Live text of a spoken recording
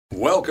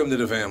Welcome to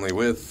the family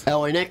with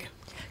Ellie Nick.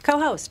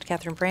 Co-host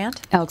Catherine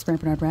Brandt. Alex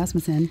Brandt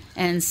Rasmussen.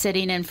 And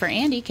sitting in for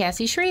Andy,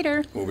 Cassie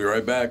Schrader. We'll be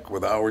right back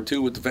with Hour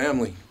 2 with the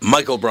family.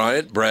 Michael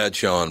Bryant,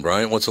 Bradshaw and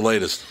Bryant, what's the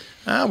latest?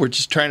 We're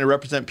just trying to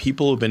represent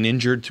people who've been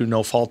injured through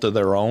no fault of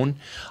their own.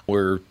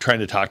 We're trying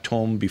to talk to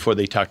them before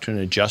they talk to an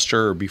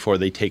adjuster or before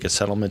they take a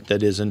settlement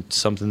that isn't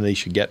something they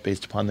should get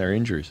based upon their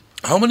injuries.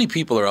 How many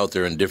people are out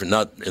there in different,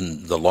 not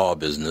in the law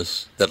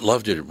business, that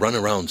love to run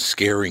around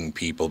scaring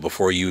people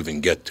before you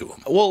even get to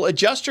them? Well,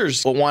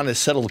 adjusters want to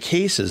settle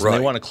cases and they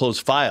want to close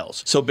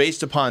files. So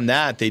based upon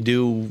that, they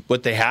do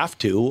what they have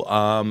to.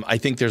 I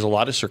think there's a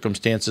lot of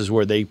circumstances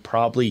where they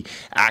probably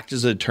act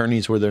as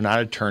attorneys where they're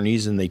not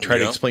attorneys and they try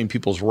to explain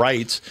people's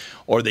rights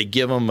or they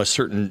give them a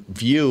certain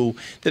view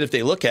that if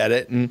they look at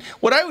it. And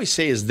what I always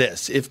say is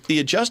this, if the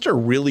adjuster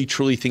really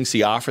truly thinks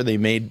the offer they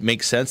made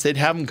makes sense, they'd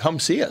have them come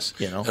see us.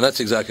 And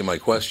that's exactly my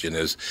question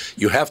is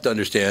you have to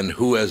understand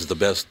who has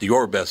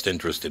your best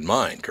interest in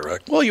mind,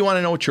 correct? Well, you want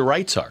to know what your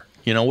rights are.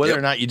 Whether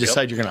or not you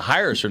decide you're going to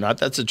hire us or not,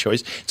 that's a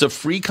choice. It's a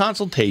free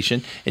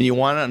consultation, and you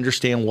want to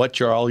understand what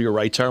all your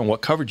rights are and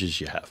what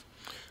coverages you have.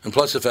 And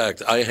plus the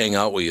fact I hang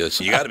out with you,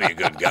 so you got to be a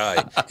good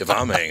guy if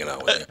I'm hanging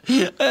out with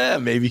you.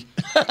 Maybe.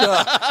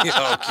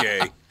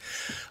 Okay.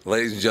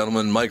 Ladies and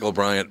gentlemen, Michael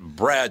Bryant,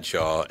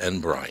 Bradshaw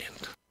and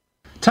Bryant.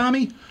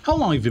 Tommy, how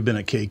long have you been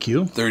at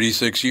KQ?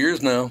 36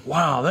 years now.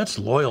 Wow, that's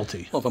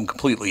loyalty. Well, if I'm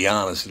completely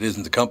honest, it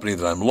isn't the company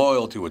that I'm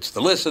loyal to, it's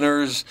the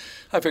listeners.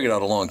 I figured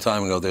out a long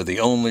time ago they're the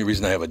only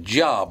reason I have a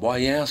job. Why are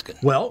you asking?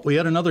 Well, we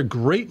had another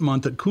great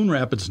month at Coon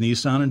Rapids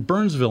Nissan and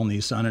Burnsville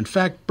Nissan. In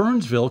fact,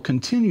 Burnsville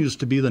continues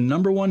to be the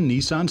 #1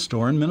 Nissan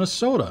store in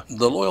Minnesota.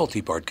 The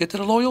loyalty part. Get to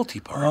the loyalty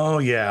part. Oh,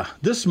 yeah.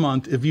 This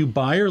month, if you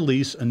buy or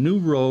lease a new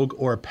Rogue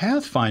or a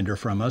Pathfinder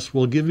from us,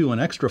 we'll give you an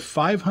extra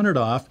 $500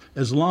 off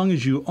as long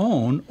as you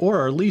own or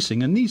are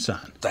leasing a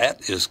Nissan.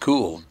 That is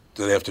cool.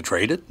 Do they have to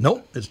trade it?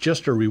 Nope. It's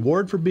just a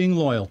reward for being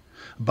loyal.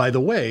 By the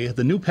way,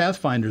 the new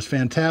Pathfinder's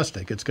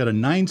fantastic. It's got a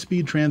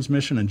 9-speed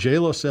transmission, and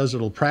JLo says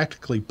it'll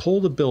practically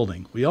pull the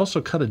building. We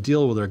also cut a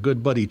deal with our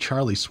good buddy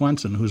Charlie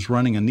Swenson, who's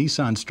running a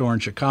Nissan store in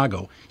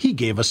Chicago. He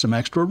gave us some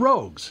extra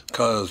Rogues.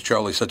 Because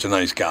Charlie's such a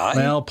nice guy?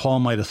 Well, Paul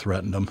might have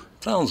threatened him.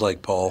 Sounds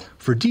like Paul.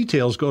 For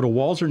details, go to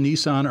Walser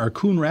Nissan or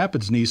Coon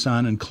Rapids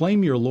Nissan and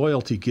claim your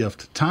loyalty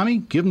gift. Tommy,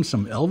 give him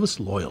some Elvis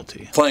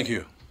loyalty. Thank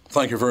you.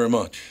 Thank you very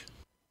much.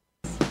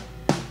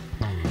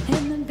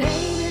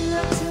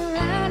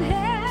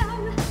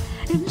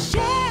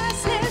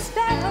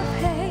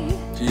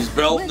 She's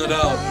belting it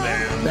out,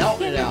 man.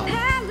 Belting it out.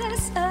 I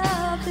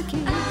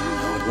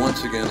would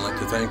once again like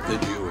to thank the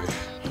Jewish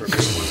for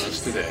being with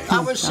us today. I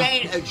was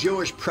saying a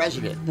Jewish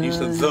president. You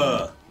said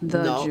the.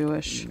 No,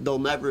 Jewish. There'll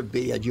never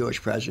be a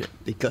Jewish president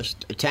because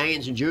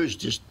Italians and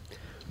Jews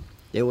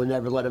they will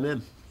never let him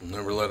in.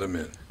 Never let him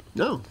in.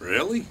 No.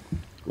 Really?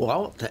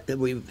 Well,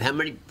 how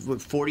many,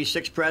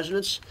 46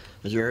 presidents?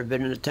 Has there ever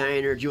been an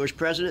Italian or a Jewish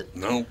president?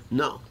 No.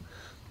 No.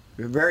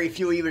 There are very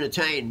few even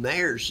Italian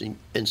mayors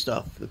and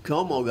stuff.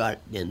 Como got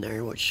in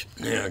there, which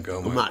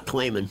Como. I'm not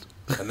claiming.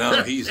 And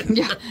now he's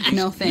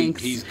no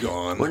thanks. He's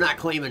gone. We're not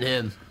claiming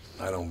him.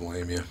 I don't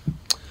blame you.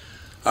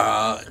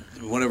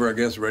 Whenever our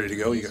guest's ready to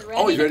go, he's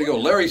ready to go.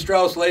 Larry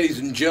Strauss, ladies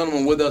and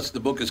gentlemen, with us. The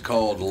book is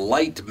called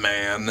Light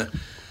Man.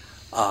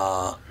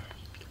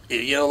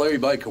 Larry,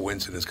 by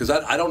coincidence, because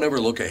I don't ever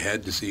look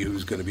ahead to see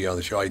who's going to be on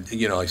the show.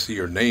 I see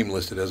your name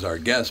listed as our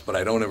guest, but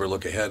I don't ever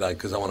look ahead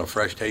because I want a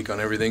fresh take on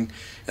everything.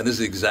 And this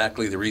is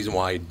exactly the reason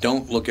why I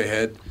don't look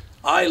ahead.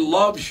 I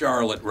love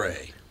Charlotte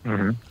Ray.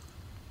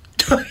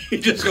 Mm-hmm. He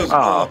just goes,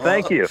 oh,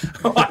 thank you. I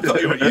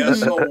thought you were, yes,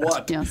 so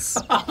what? Yes.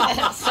 So do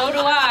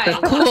I.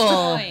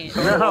 Cool.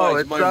 No,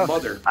 it's my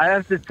mother. I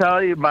have to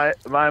tell you, my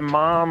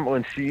mom,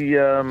 when she,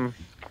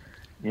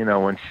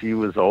 when she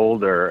was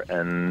older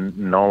and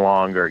no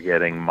longer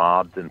getting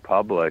mobbed in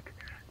public,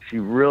 she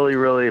really,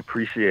 really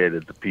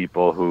appreciated the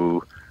people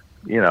who,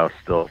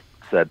 still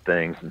said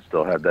things and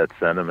still had that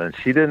sentiment.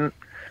 She didn't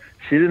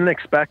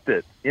expect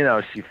it.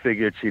 She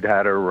figured she'd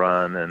had her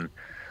run and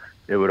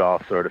it would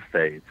all sort of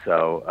fade.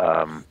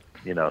 So,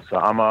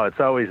 it's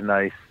always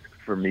nice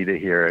for me to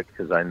hear it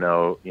because I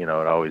know, it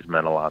always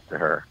meant a lot to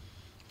her.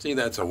 See,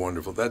 that's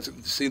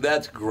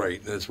that's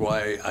great. That's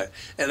why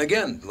and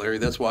again, Larry,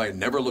 that's why I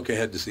never look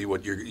ahead to see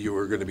what you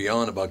were going to be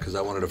on about because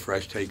I wanted a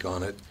fresh take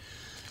on it.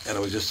 And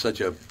it was just such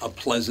a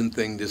pleasant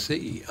thing to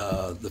see.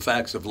 The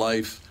Facts of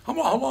Life.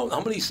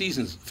 How many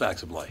seasons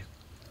Facts of Life?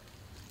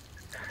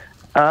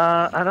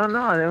 I don't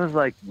know. It was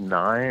like 8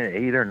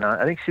 or 9.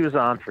 I think she was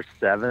on for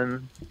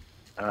 7.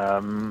 I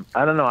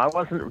don't know. I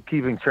wasn't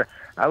keeping track.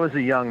 I was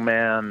a young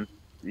man,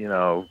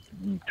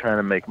 trying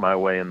to make my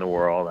way in the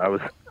world.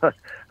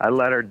 I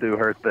let her do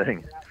her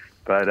thing,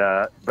 but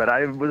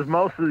I was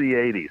most of the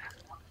 80s.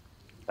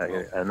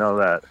 I know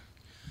that.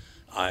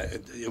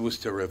 It was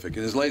terrific.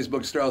 In his latest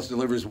book, Strauss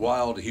delivers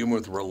wild humor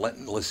with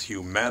relentless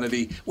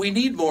humanity. We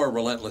need more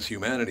relentless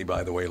humanity,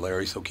 by the way,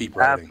 Larry, so keep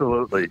writing.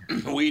 Absolutely.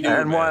 We do,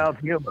 and man. Wild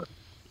humor.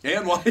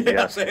 And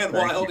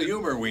wild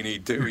humor we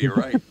need, too. You're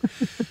right.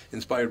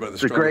 Inspired by the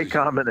It's a great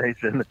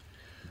combination.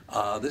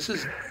 This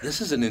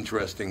is an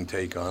interesting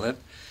take on it.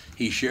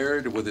 he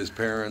shared with his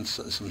parents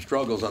some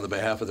struggles on the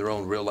behalf of their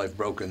own real-life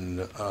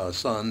broken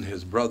son,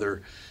 his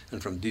brother,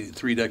 and from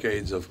 3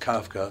 decades of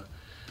Kafka,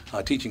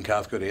 teaching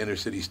Kafka to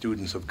inner-city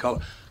students of color.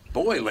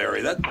 Boy,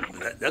 Larry,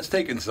 that's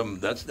taking some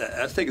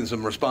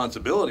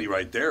responsibility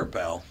right there,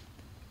 pal.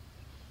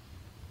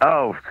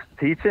 Oh,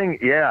 teaching?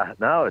 Yeah,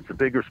 no, it's a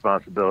big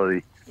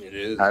responsibility. It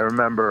is. I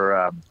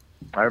remember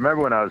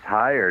when I was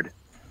hired.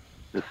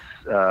 This,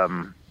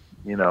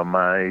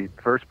 my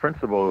first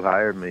principal who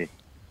hired me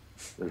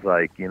was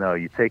like,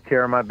 you take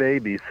care of my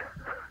babies,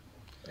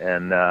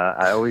 and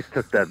I always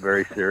took that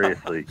very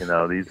seriously.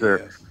 These are.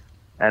 Yes.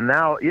 And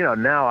now,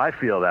 now I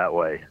feel that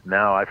way.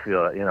 Now I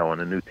feel, when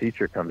a new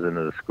teacher comes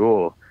into the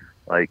school,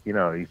 like,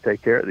 you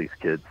take care of these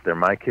kids. They're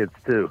my kids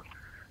too.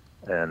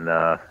 And,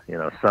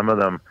 some of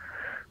them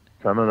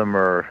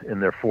are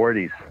in their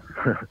 40s.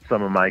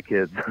 Some of my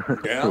kids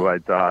who I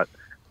taught,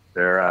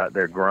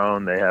 they're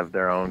grown. They have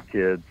their own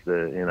kids. They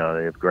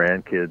have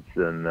grandkids,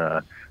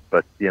 and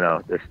but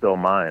they're still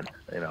mine.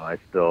 I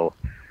still,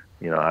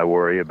 I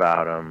worry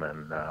about them,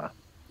 and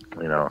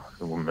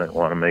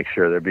want to make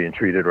sure they're being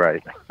treated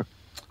right.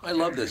 I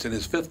love this. In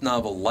his 5th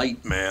novel,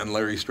 Light Man,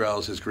 Larry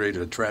Strauss has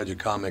created a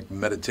tragicomic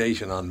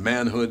meditation on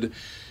manhood,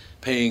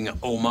 paying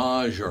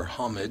homage or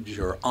homage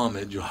or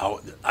homage.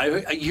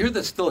 I hear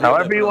that still.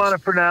 However you want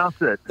to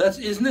pronounce it.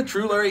 Isn't it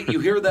true, Larry? You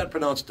hear that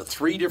pronounced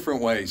 3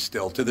 different ways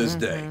still to this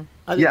day.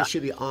 I think it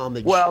should be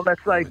homage. Well,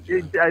 that's like,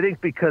 I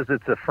think because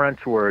it's a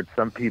French word,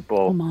 some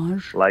people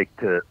like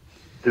to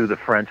do the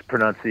French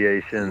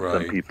pronunciation. Right.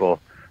 Some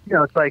people,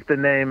 it's like the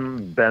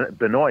name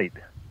Benoit.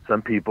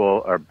 Some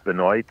people are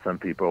Benoit, some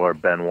people are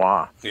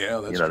Benoit.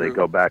 Yeah, that's true. They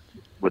go back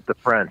with the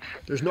French.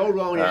 There's no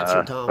wrong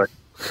answer, Tom.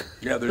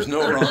 Yeah, there's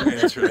no wrong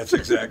answer. That's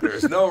exactly.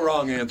 There's no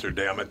wrong answer.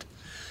 Damn it.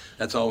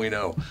 That's all we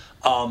know.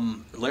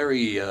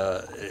 Larry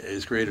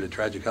has created a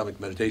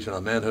tragicomic meditation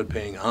on manhood,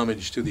 paying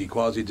homage to the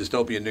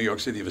quasi-dystopian New York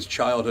City of his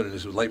childhood and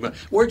his late.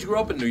 Where'd you grow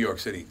up in New York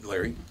City,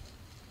 Larry?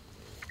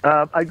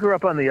 I grew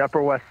up on the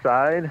Upper West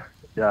Side,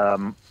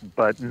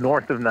 but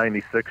north of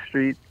 96th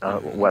Street,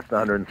 west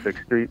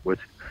 106th Street,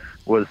 which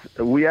was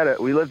we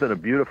lived in a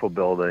beautiful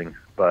building,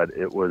 but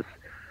it was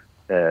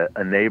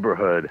a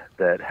neighborhood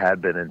that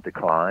had been in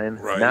decline.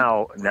 Right.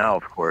 Now,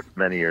 of course,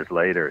 many years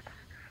later,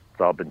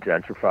 it's all been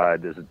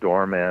gentrified. There's a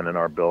doorman in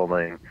our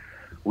building.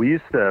 We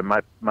used to.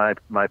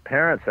 My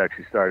parents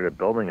actually started a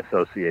building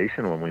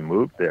association when we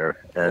moved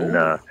there,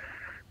 and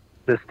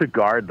just to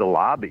guard the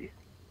lobby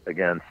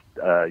against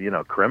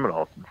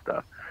criminals and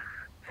stuff.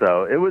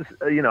 So it was.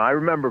 I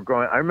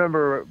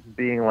remember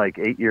being like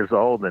 8 years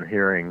old and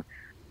hearing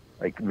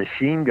like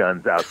machine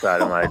guns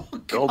outside of my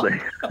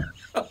building.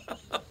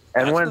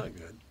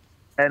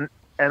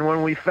 And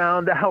when we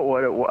found out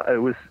what it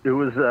was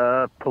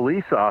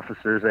police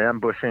officers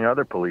ambushing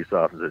other police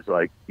officers.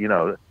 Like,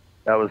 that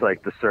was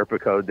like the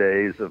Serpico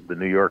days of the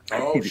New York.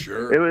 Oh,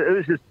 sure. It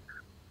was just,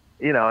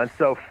 and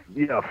so,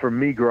 for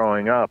me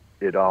growing up,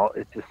 it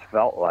just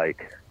felt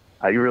like,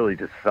 I really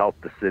just felt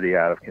the city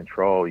out of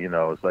control. It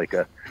was like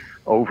a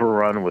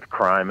overrun with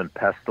crime and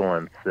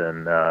pestilence,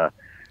 and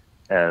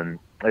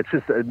it's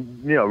just,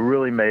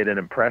 really made an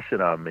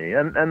impression on me.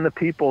 And the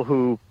people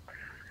who,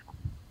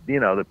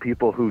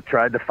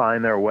 tried to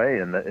find their way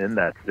in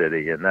that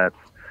city. And that's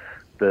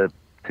the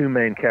 2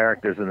 main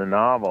characters in the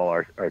novel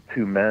are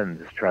 2 men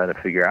just trying to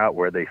figure out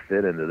where they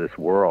fit into this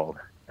world,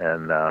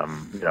 and,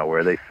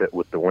 where they fit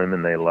with the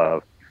women they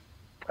love,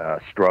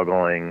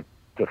 struggling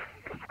to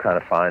kind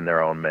of find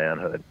their own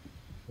manhood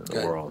in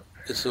the world.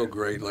 It's so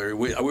great, Larry.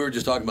 We were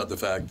just talking about the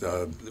fact,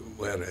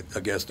 we had a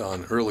guest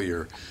on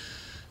earlier,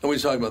 and we were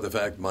talking about the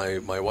fact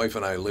my wife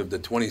and I lived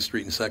at 20th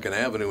Street and 2nd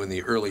Avenue in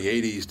the early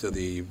 80s to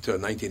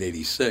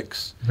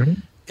 1986. Mm-hmm.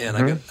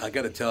 And I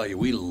got to tell you,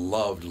 we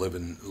loved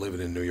living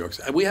in New York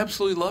City. We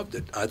absolutely loved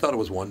it. I thought it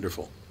was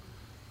wonderful.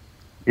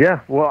 Yeah,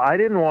 well, I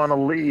didn't want to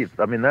leave.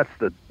 I mean, that's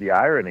the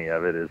irony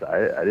of it is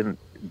I didn't,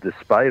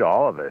 despite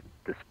all of it,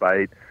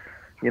 despite,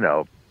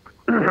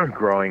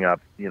 growing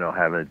up,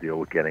 having to deal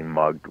with getting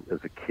mugged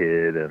as a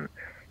kid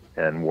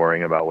and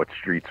worrying about what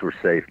streets were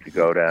safe to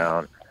go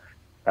down.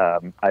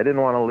 I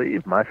didn't want to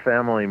leave. My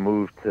family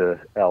moved to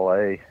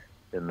L.A.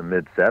 in the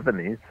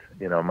mid-'70s.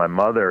 My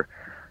mother,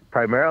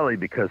 primarily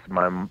because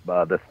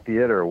the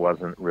theater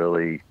wasn't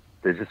really.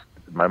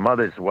 My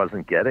mother just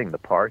wasn't getting the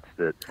parts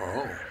that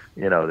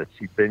that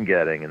she'd been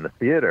getting in the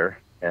theater,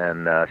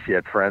 and she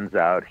had friends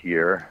out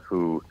here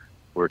who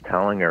were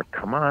telling her,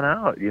 "Come on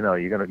out.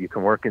 You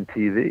can work in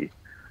TV."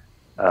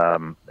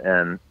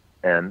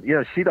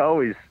 And she'd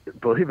always,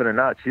 believe it or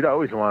not, she'd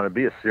always wanted to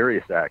be a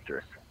serious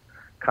actress.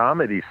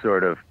 Comedy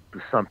sort of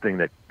something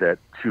that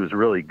she was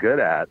really good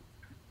at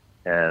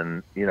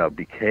and,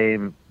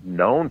 became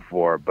known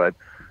for, but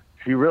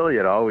she really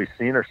had always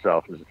seen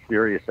herself as a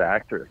serious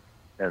actress.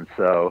 And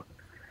so,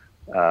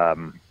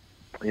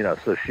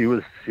 so she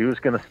was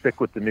going to stick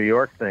with the New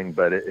York thing,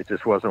 but it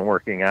just wasn't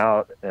working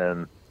out.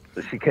 And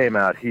so she came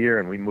out here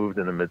and we moved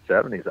in the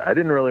mid-'70s. I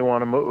didn't really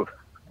want to move.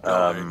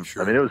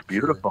 Sure, I mean, it was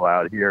beautiful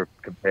out here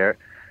compared,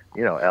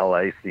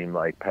 LA seemed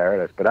like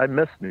paradise, but I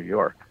miss New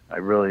York. I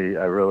really,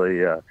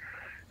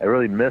 I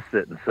really miss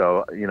it. And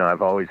so,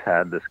 I've always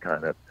had this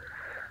kind of,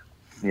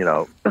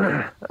 I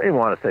didn't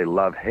want to say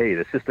love-hate.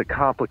 It's just a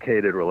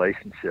complicated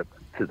relationship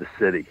to the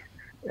city.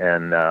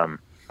 And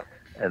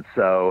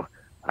so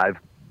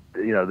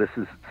this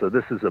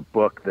is a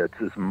book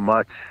that's as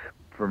much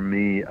for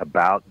me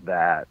about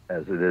that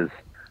as it is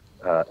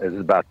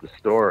about the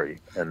story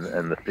and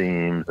the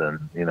themes and,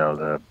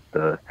 the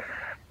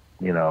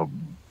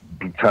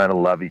trying to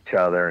love each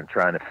other and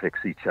trying to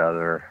fix each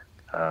other.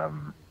 I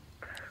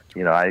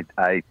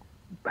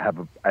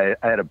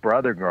had a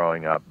brother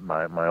growing up,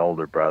 my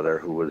older brother,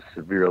 who was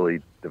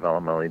severely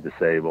developmentally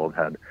disabled,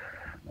 had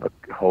a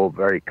whole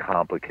very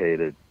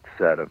complicated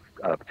set of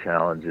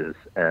challenges.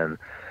 And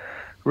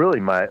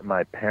really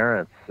my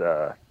parents,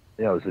 it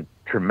was a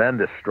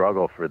tremendous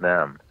struggle for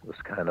them. It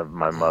was kind of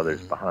my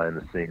mother's behind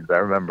the scenes. I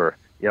remember,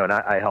 and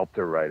I helped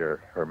her write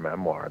her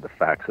memoir, The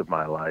Facts of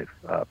My Life,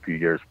 a few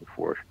years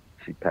before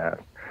she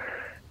passed.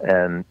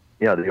 And,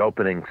 the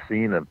opening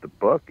scene of the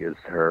book is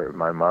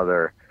my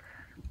mother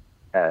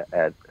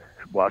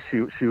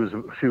she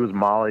was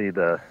Molly,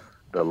 the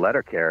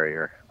letter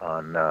carrier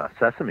on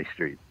Sesame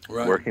Street,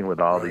 working with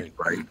all these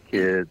bright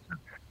kids.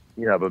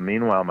 But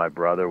meanwhile, my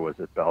brother was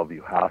at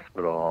Bellevue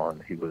Hospital,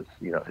 and he was,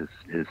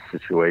 his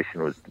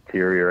situation was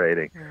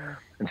deteriorating,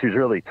 and she was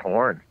really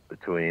torn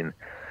between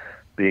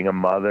being a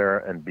mother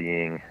and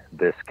being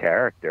this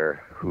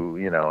character who,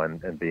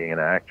 and being an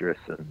actress,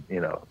 and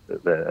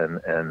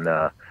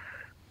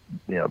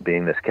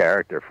being this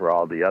character for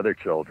all the other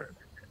children,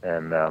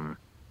 and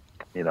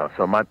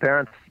so my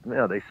parents,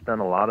 they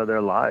spent a lot of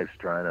their lives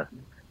trying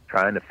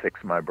to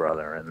fix my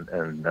brother, and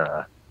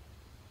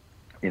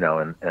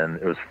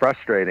it was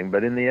frustrating.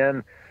 But in the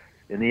end,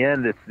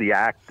 it's the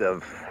act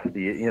of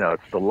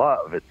it's the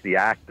love, it's the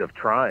act of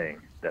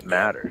trying that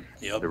matters.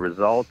 Yep. The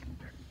result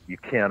you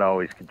can't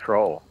always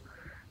control,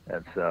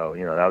 and so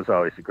that was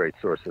always a great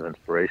source of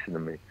inspiration to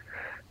me.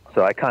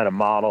 So I kind of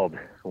modeled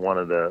one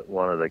of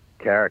the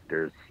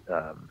characters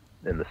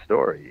in the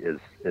story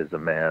is a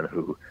man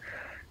who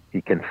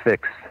he can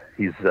fix.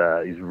 He's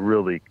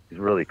really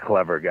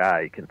clever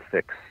guy. He can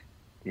fix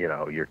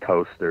your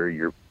toaster,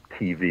 your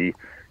TV.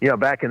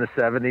 Back in the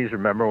 70s,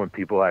 remember when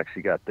people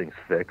actually got things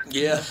fixed?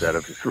 Yeah. Instead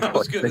of just I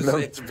was going to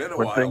say, it's been a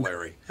while,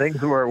 Larry.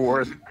 Things were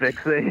worth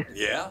fixing.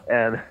 Yeah.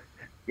 And,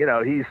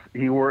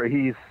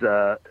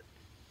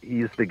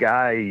 he's the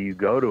guy you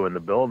go to in the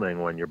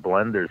building when your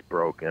blender's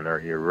broken or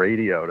your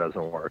radio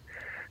doesn't work.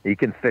 He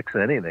can fix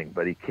anything,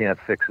 but he can't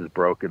fix his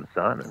broken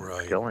son, and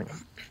it's killing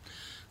him.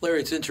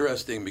 Larry, it's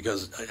interesting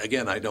because,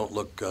 again, I don't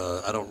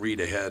read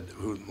ahead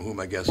who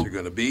my guests are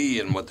going to be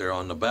and what they're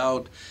on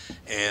about.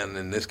 And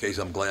in this case,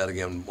 I'm glad,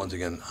 once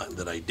again,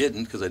 that I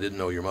didn't, because I didn't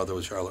know your mother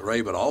was Charlotte Ray.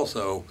 But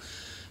also,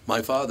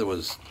 my father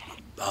was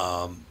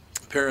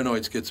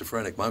paranoid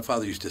schizophrenic. My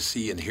father used to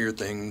see and hear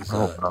things.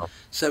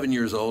 7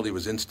 years old, he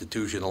was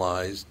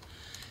institutionalized.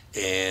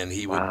 And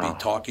he would be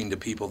talking to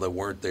people that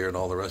weren't there and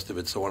all the rest of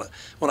it. So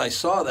when I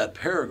saw that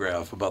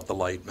paragraph about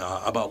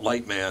about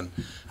Lightman,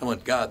 I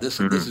went, God, this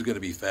is going to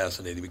be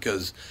fascinating,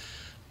 because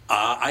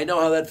I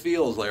know how that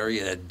feels, Larry,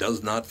 and it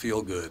does not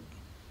feel good.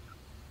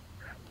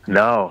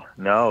 No,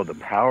 the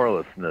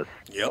powerlessness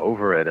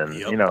over it, and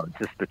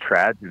just the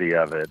tragedy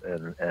of it,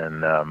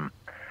 and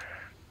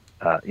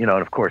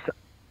of course,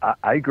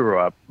 I grew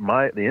up.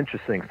 The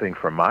interesting thing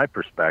from my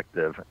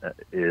perspective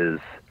is,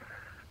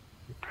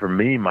 for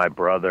me, my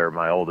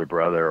older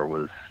brother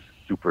was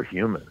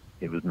superhuman.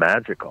 He was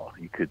magical.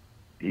 He could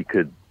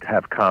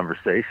have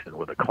conversation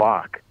with a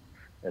clock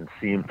and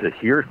seem to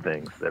hear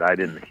things that I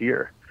didn't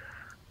hear.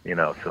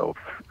 So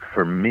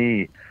for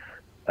me,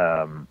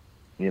 I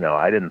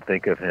didn't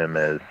think of him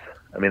as.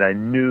 I mean, I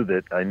knew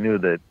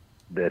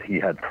that he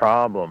had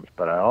problems,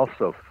 but I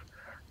also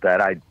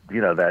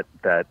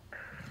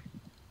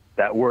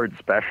that word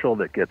special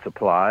that gets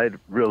applied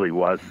really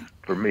was,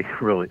 for me,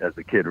 really, as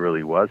a kid,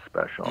 really was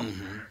special.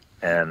 Mm-hmm.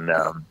 And,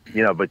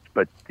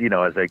 but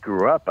as I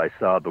grew up, I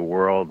saw the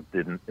world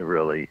didn't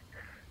really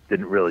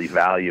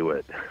value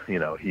it.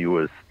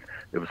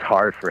 It was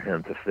hard for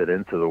him to fit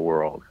into the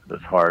world. It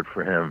was hard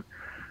for him,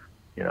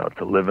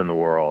 to live in the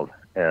world.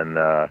 And,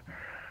 so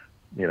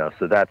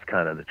that's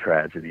kind of the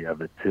tragedy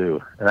of it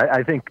too. And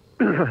I think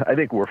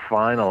we're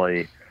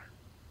finally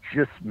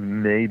just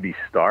maybe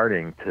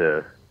starting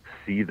to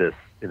see this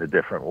in a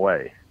different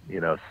way,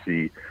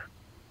 see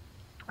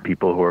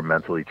people who are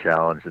mentally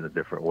challenged in a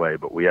different way,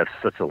 but we have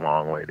such a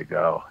long way to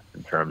go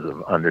in terms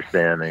of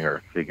understanding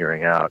or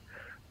figuring out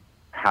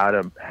how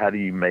do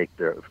you make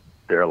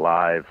their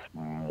lives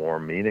more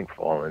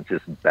meaningful and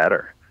just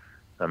better.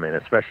 I mean,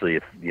 especially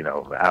if,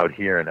 out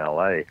here in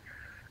LA,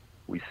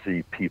 we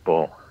see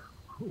people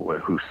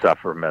who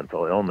suffer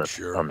mental illness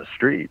on the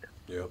street.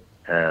 Yep.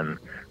 And,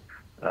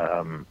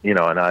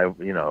 and I,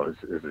 as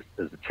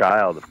a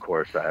child, of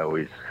course, I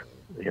always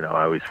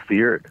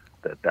feared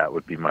that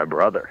would be my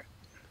brother.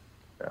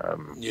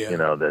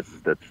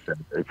 That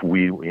if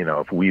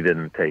we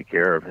didn't take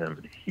care of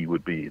him,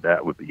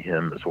 that would be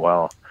him as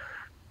well.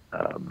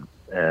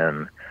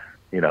 And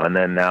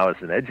then now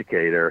as an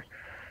educator,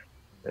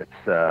 it's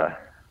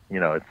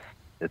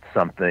it's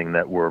something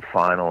that we're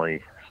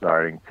finally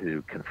starting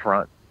to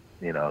confront.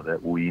 That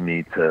we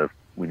need to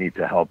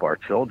help our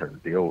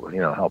children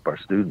help our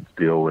students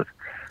deal with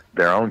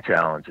their own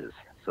challenges,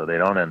 so they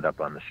don't end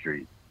up on the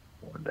street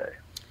one day.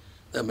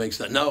 That makes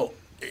sense. Now,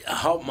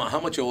 how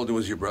much older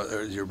was your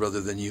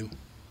brother than you?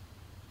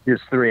 He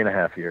was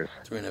 3.5 years.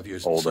 3.5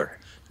 years older.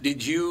 So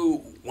did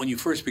you, when you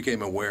first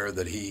became aware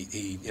that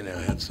he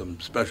had some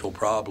special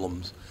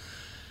problems,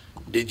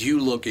 did you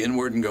look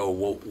inward and go,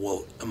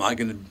 well,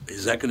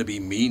 is that going to be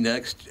me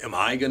next? Am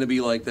I going to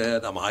be like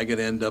that? Am I going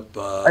to end up?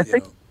 I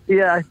think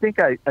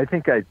I did. I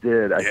think I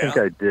did.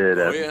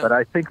 Oh, yeah. But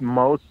I think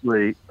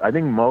mostly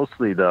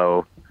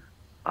though,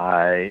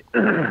 I,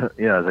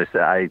 as I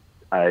said,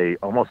 I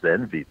almost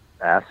envied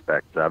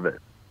aspects of it.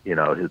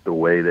 The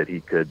way that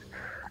he could,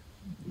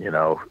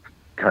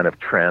 kind of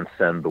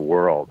transcend the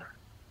world.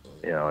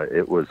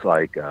 It was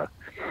like,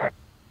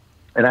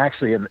 and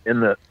actually in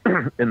the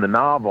in the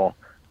novel,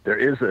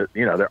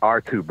 there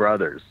are two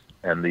brothers,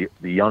 and the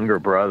younger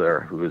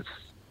brother, who is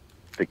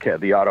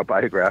the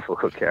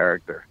autobiographical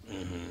character.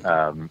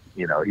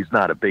 Mm-hmm. He's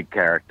not a big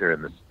character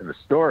in the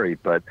story,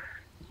 but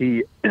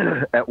he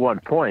at one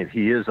point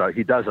he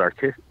does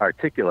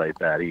articulate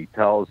that. He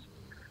tells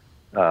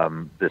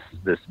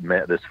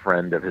this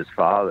friend of his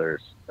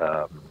father's,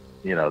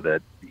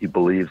 that he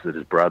believes that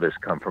his brothers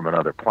come from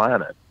another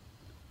planet,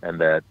 and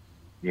that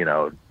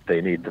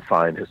they need to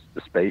find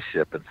the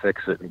spaceship and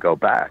fix it and go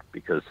back,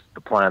 because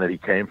the planet he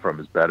came from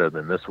is better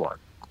than this one.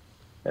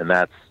 And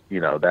that's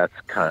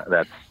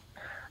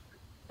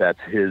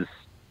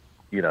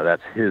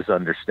his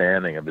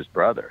understanding of his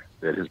brother,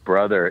 that his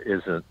brother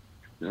isn't,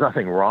 there's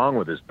nothing wrong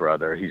with his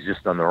brother. He's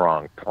just on the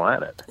wrong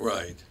planet.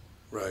 Right.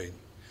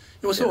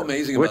 What's so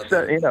amazing about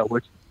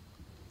that?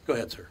 Go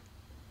ahead, sir.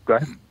 Go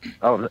ahead.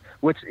 Oh,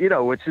 which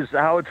is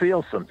how it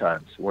feels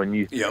sometimes when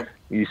you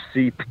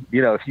see,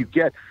 if you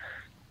get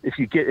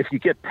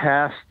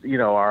past,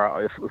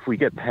 if we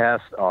get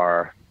past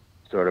our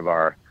sort of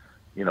our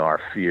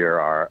fear,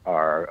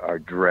 our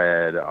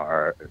dread,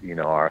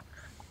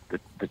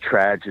 the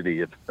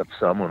tragedy of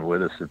someone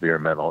with a severe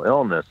mental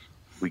illness,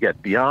 we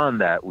get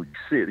beyond that. We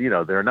see,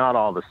 they're not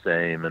all the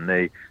same, and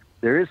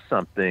there is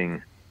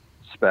something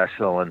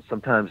special, and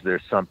sometimes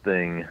there's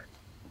something,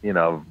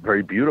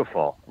 very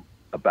beautiful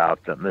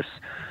about them.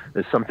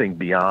 There's something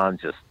beyond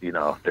just,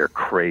 they're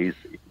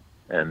crazy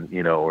and,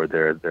 or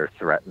they're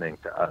threatening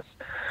to us.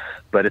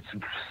 But it's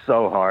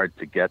so hard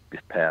to get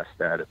past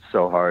that. It's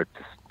so hard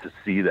to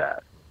see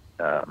that,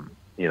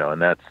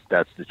 and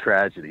that's the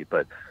tragedy.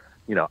 But,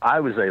 I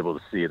was able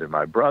to see it in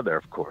my brother,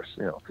 of course,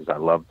 because I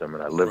loved him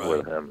and I lived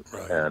with him,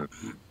 and,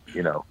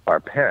 our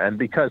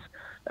parents,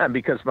 and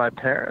because my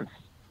parents,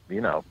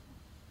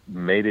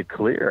 made it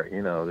clear,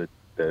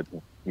 that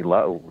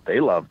they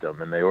loved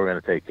him and they were going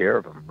to take care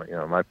of him.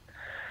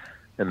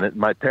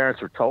 My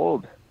parents were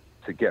told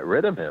to get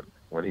rid of him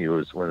when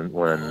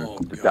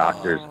the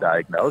doctors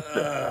diagnosed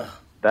him.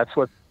 That's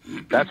what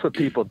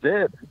people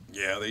did.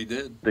 Yeah, they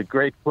did. The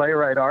great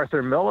playwright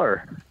Arthur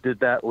Miller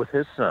did that with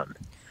his son.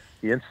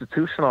 He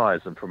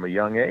institutionalized him from a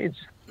young age,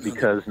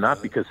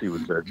 not because he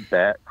was a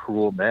bad,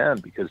 cruel man,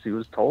 because he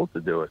was told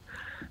to do it.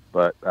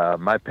 But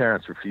my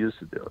parents refused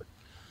to do it.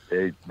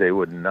 They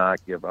would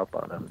not give up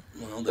on him.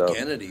 Well, the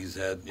Kennedys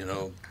had,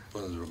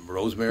 what was it,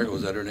 Rosemary,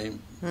 was that her name?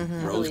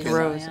 Mm-hmm. Rose Kennedy.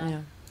 Rose,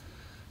 yeah.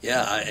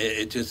 Yeah,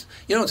 it just,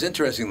 it's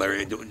interesting,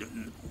 Larry.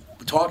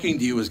 Talking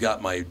to you has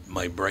got my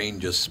brain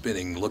just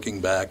spinning,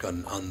 looking back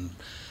on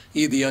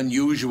the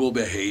unusual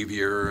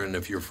behavior, and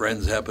if your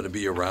friends happen to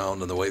be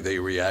around and the way they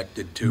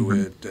reacted to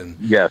it. And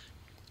yes.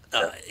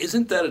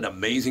 Isn't that an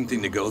amazing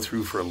thing to go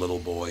through for a little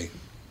boy?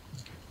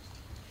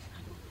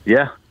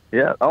 Yeah.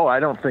 Oh, I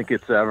don't think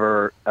it's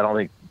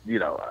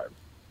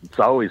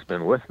always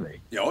been with me.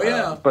 Oh,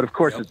 yeah. But of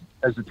course,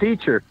 as a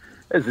teacher,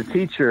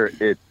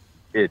 it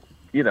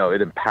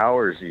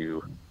empowers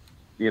you.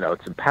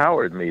 It's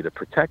empowered me to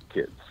protect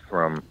kids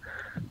from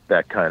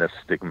that kind of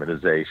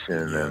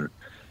stigmatization. And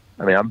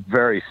I mean, I'm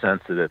very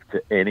sensitive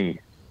to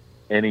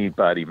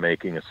anybody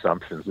making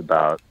assumptions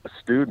about a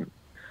student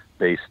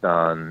based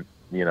on,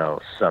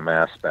 some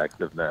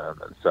aspect of them.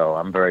 And so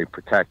I'm very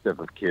protective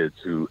of kids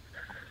who,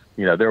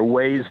 there are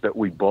ways that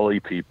we bully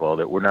people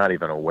that we're not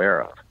even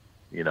aware of,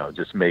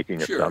 just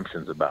making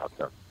assumptions about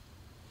them.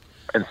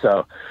 And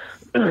so,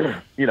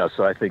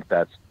 so I think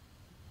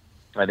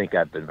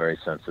I've been very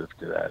sensitive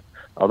to that.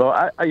 Although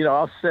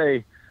I'll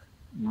say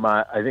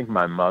I think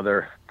my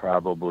mother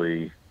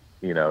probably,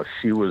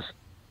 she was,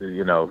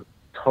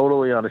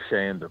 totally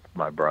unashamed of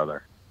my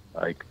brother.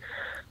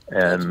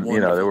 And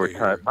there were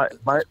times,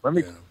 let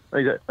me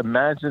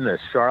imagine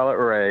this. Charlotte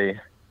Ray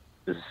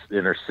is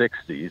in her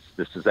 60s.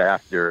 This is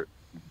after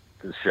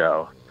the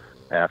show,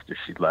 after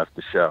she'd left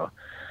the show,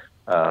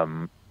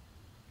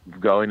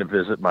 going to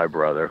visit my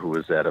brother, who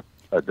was at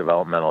a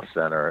developmental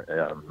center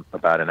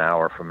about an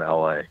hour from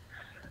L.A.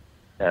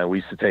 And we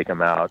used to take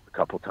him out a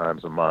couple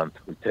times a month.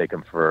 We'd take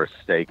him for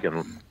steak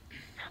and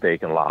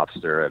steak and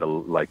lobster at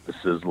like the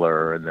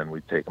Sizzler, and then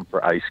we'd take them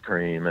for ice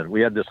cream, and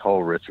we had this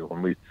whole ritual.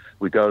 And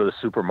we go to the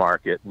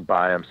supermarket and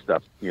buy him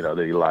stuff, that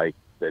he liked,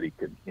 that he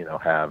could,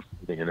 have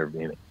the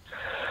intervening,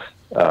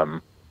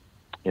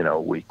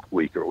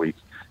 week.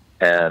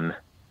 And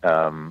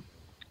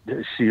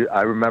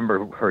I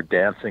remember her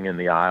dancing in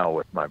the aisle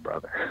with my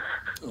brother.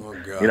 Oh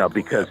God!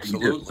 Because he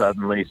just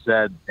suddenly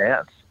said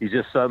dance. He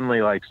just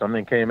suddenly, like,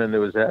 something came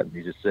into his head, and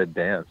he just said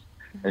dance,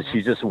 and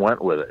she just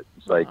went with it.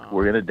 It's like,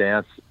 we're gonna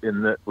dance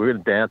in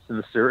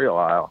the cereal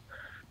aisle,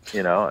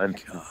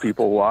 and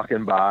people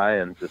walking by,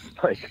 and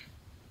just like,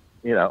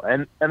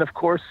 and of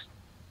course,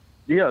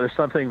 there's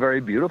something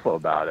very beautiful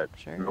about it.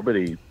 Sure.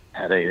 Nobody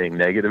had anything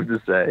negative to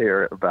say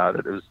about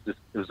it. It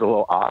was a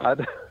little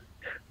odd.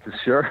 For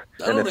sure.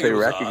 And if they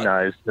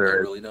recognized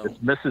her, really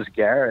if Mrs.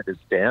 Garrett is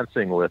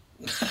dancing with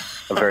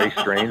a very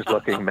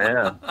strange-looking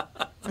man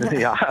in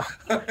the aisle,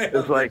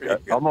 it's like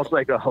almost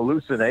like a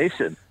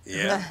hallucination.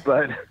 Yeah.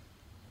 But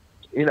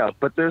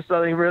but there's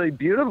something really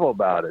beautiful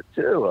about it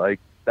too. Like,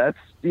 that's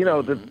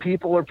the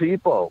people are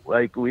people.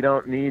 Like, we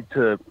don't need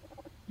to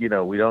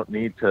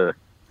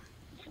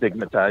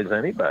stigmatize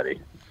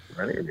anybody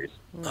for any reason.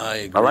 I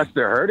agree. Unless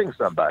they're hurting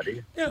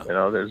somebody. Yeah.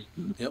 There's.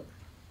 Yep.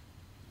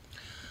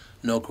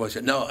 No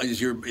question. Now, is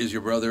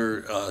your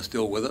brother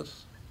still with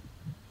us?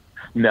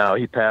 No,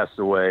 he passed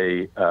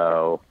away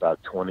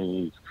about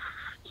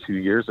 22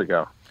 years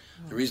ago.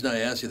 The reason I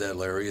ask you that,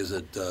 Larry, is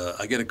that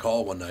I get a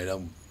call one night.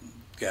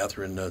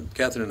 Catherine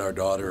and our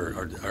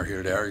daughter are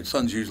here today. Our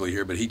son's usually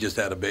here, but he just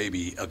had a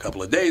baby a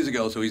couple of days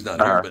ago, so he's not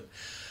here. But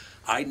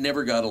I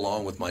never got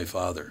along with my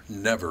father,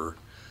 never,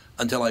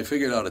 until I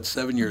figured out at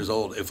 7 years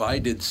old, if I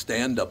did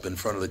stand-up in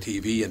front of the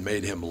TV and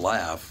made him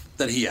laugh,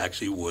 that he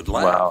actually would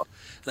laugh. Wow.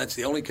 That's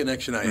the only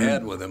connection I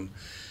had with him.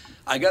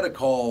 I got a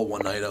call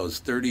one night. I was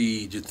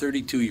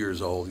 32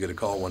 years old. Get a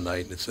call one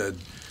night, and it said,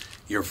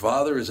 "Your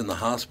father is in the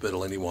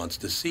hospital, and he wants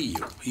to see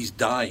you. He's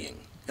dying."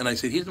 And I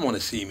said, "He didn't want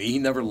to see me. He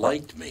never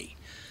liked me.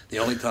 The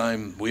only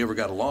time we ever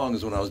got along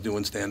is when I was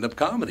doing stand-up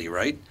comedy,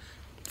 right?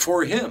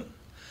 For him,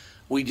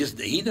 he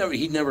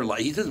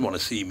doesn't want to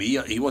see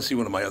me. He wants to see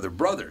one of my other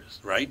brothers,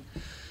 right?"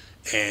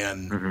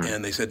 And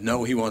they said,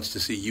 "No, he wants to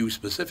see you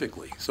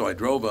specifically." So I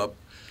drove up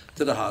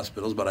to the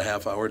hospital. It's about a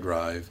half-hour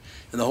drive.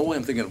 And the whole way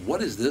I'm thinking,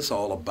 what is this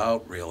all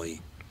about, really?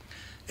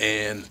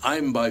 And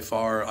I'm like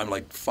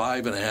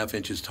 5.5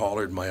 inches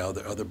taller than my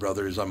other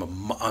brothers.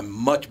 I'm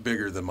much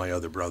bigger than my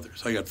other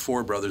brothers. I got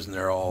 4 brothers, and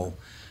they're all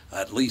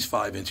at least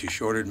 5 inches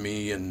shorter than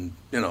me. And,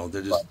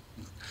 they're just...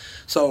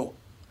 So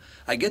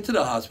I get to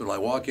the hospital. I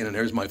walk in, and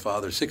there's my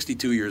father,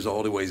 62 years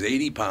old. He weighs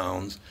 80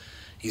 pounds.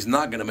 He's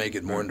not going to make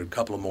it more than a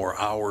couple of more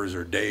hours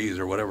or days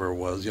or whatever it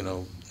was.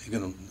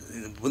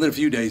 Within a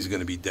few days, he's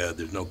going to be dead.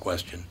 There's no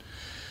question.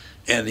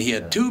 And he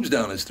had tubes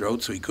down his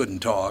throat, so he couldn't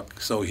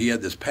talk. So he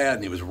had this pad,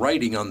 and he was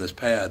writing on this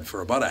pad for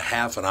about a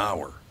half an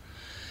hour.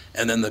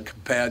 And then the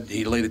pad,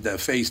 he laid it that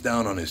face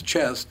down on his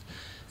chest,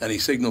 and he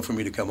signaled for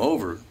me to come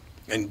over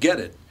and get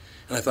it.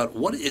 And I thought,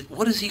 what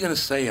is he going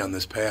to say on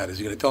this pad? Is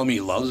he going to tell me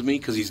he loves me?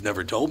 Because he's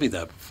never told me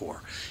that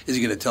before. Is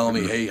he going to tell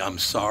me, hey, I'm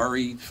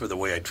sorry for the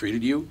way I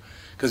treated you?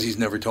 Because he's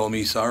never told me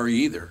he's sorry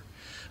either.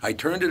 I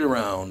turned it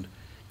around,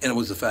 and it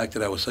was the fact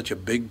that I was such a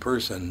big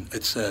person.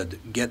 It said,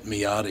 "Get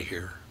me out of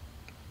here."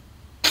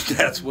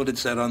 That's what it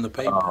said on the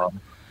paper.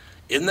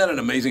 Isn't that an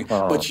amazing?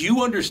 But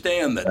you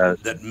understand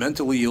that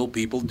mentally ill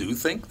people do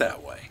think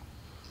that way.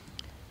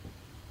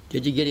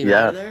 Did you get him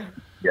out of there?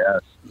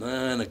 Yes.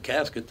 In a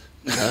casket.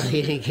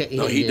 He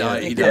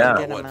died. He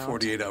died about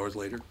 48 hours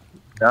later.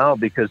 No,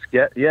 because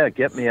get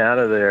me out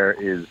of there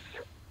is.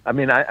 I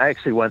mean, I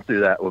actually went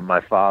through that with my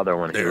father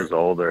when he was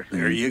older.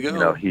 There you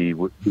go. He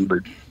would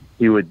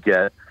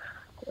get.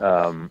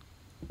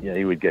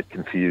 He would get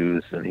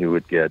confused, and he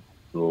would get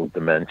a little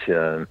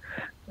dementia,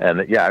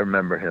 and I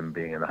remember him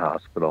being in the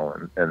hospital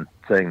and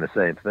saying the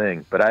same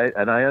thing. But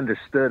I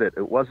understood it.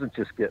 It wasn't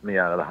just get me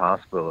out of the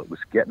hospital. It was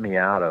get me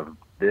out of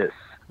this.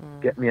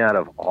 Get me out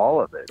of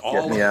all of it.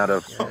 Get me out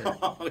of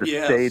the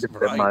state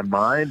that my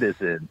mind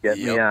is in. Get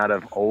me out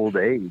of old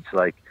age.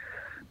 Like,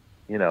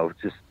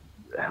 just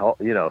help.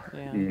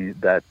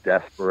 That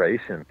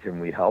desperation. Can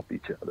we help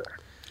each other?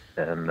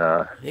 And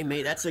hey,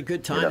 mate, that's a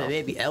good time.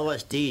 Maybe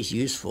LSD is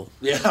useful.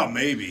 Yeah,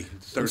 maybe.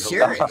 I'm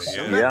serious.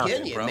 I'm not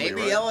kidding you. Probably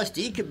Maybe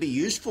LSD could be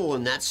useful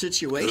in that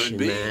situation,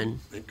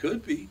 man. It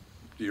could be.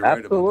 You're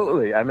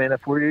absolutely. Right about that. I mean,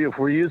 if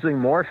we're using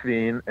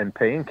morphine and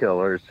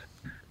painkillers,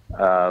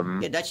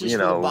 that's just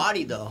for the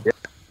body, though. Yeah.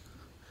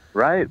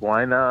 Right?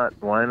 Why not?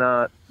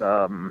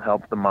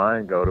 Help the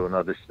mind go to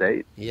another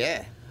state?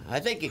 Yeah, I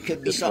think it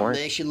could be something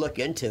they should look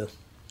into.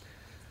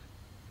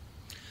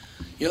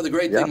 The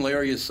great thing,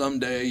 Larry, is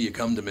someday you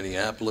come to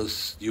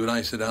Minneapolis, you and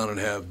I sit down and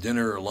have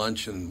dinner or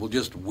lunch, and we'll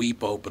just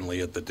weep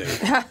openly at the table.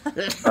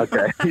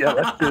 Okay,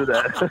 let's do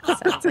that.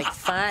 Sounds like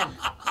fun.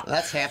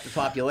 That's half the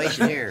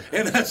population here.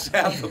 And that's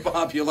half the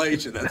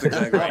population. That's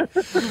exactly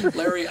right.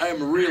 Larry,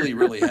 I'm really,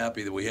 really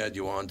happy that we had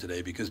you on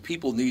today because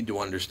people need to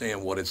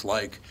understand what it's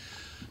like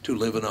to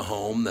live in a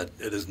home that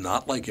it is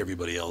not like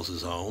everybody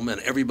else's home,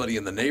 and everybody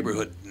in the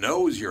neighborhood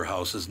knows your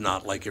house is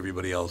not like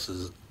everybody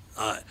else's.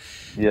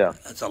 Yeah.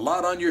 That's a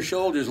lot on your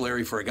shoulders,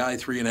 Larry, for a guy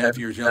 3.5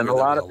 years younger. And a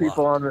lot of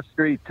people on the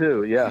street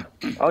too. Yeah.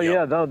 Oh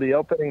yeah. No, the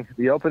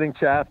opening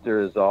chapter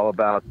is all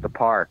about the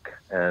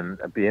park and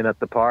being at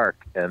the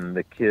park, and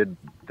the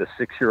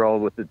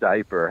 6-year-old with the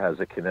diaper has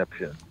a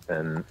conniption,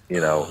 and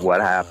what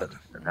happens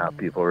and how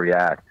people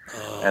react,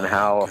 and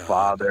how a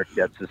father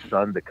gets his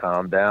son to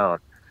calm down,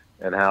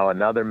 and how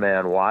another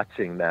man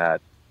watching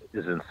that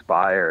is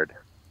inspired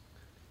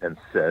and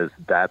says,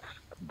 that's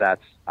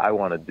I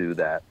want to do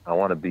that. I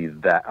want to be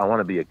that. I want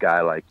to be a guy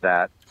like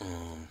that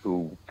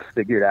who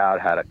figured out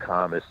how to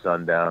calm his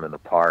son down in the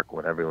park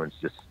when everyone's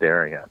just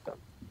staring at them.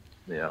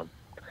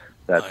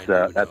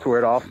 That's where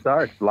it all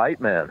starts.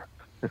 Lightman.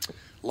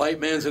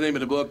 Lightman's the name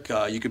of the book.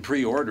 You can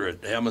pre-order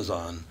it at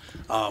Amazon.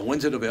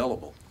 When's it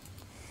available?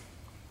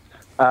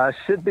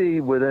 Should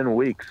be within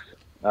weeks.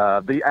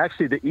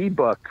 The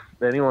ebook,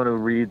 anyone who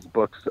reads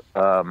books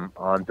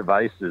on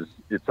devices,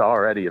 it's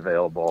already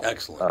available.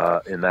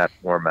 Excellent. In that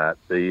format.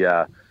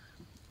 The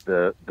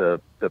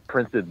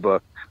printed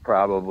book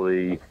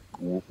probably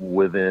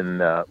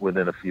within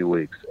a few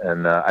weeks,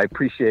 and I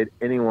appreciate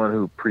anyone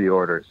who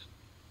pre-orders.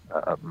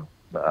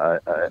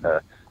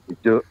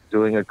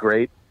 Doing a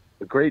great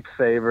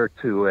favor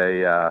to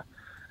a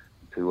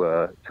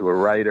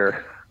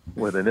writer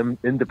with an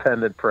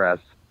independent press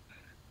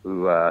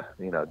who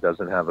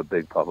doesn't have a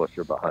big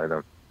publisher behind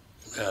him.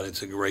 God,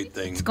 it's a great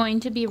thing. It's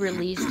going to be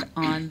released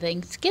on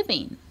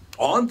Thanksgiving.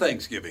 On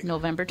Thanksgiving,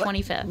 November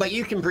 25th. But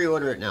you can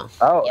pre-order it now.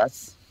 Oh,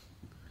 yes.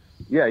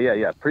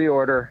 Yeah.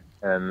 Pre-order,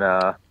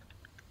 and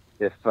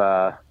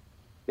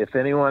if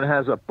anyone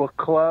has a book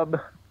club,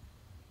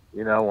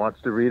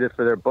 wants to read it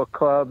for their book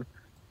club,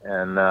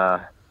 and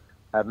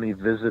have me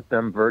visit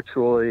them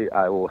virtually,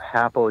 I will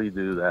happily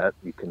do that.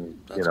 You can,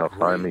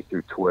 find me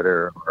through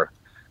Twitter or,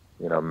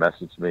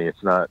 message me.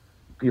 It's not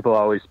people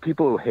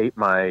who hate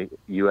my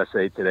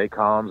USA Today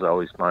columns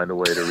always find a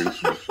way to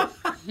reach me.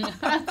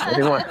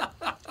 Anyone,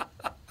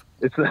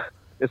 it's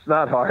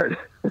not hard.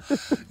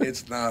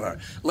 It's not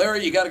hard.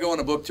 Larry, you got to go on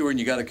a book tour and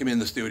you got to come in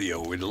the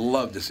studio. We'd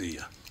love to see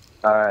you.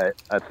 All right.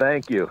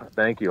 Thank you.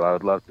 I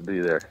would love to be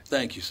there.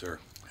 Thank you, sir.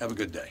 Have a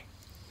good day.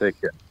 Take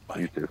care.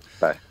 Bye. You too.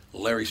 Bye.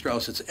 Larry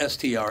Strauss, it's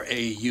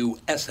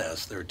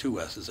Strauss. There are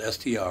two S's,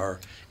 Strauss.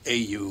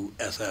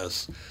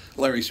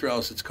 Larry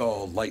Strauss, it's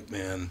called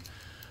Lightman.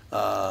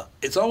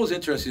 It's always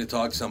interesting to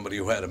talk to somebody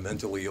who had a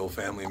mentally ill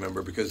family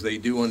member, because they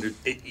do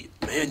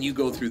man, you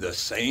go through the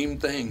same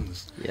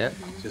things. Yeah.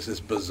 Just this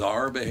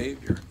bizarre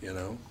behavior,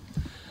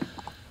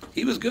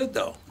 He was good,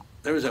 though.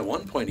 There was at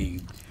one point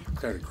he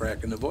started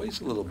cracking the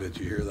voice a little bit.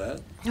 You hear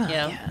that? Oh,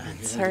 yeah.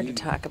 It's hard to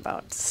talk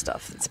about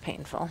stuff that's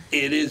painful.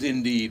 It is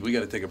indeed. We got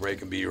to take a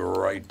break and be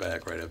right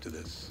back right after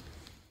this.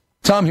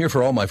 Tom here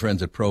for all my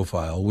friends at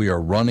Profile. We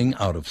are running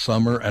out of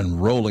summer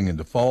and rolling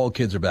into fall.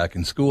 Kids are back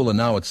in school, and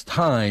now it's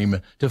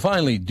time to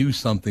finally do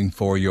something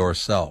for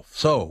yourself.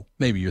 So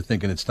maybe you're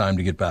thinking it's time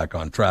to get back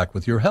on track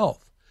with your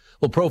health.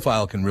 Well,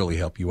 Profile can really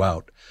help you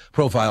out.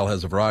 Profile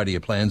has a variety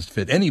of plans to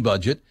fit any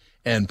budget,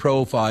 and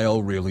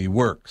Profile really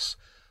works.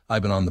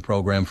 I've been on the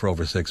program for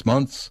over 6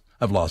 months.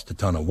 I've lost a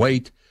ton of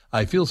weight.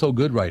 I feel so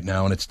good right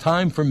now, and it's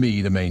time for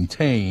me to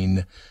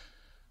maintain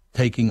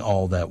taking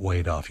all that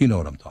weight off. You know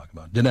what I'm talking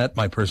about. Danette,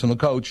 my personal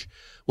coach,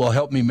 will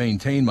help me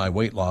maintain my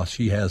weight loss.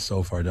 She has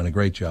so far done a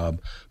great job.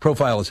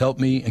 Profile has helped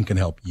me and can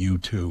help you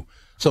too.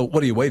 So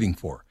what are you waiting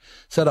for?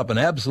 Set up an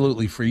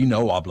absolutely free,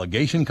 no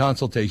obligation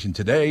consultation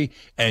today,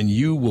 and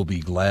you will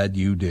be glad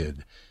you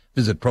did.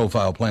 Visit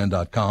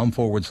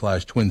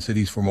profileplan.com/Twin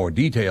Cities for more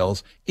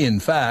details. In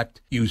fact,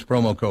 use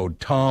promo code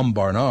Tom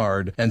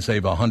Barnard and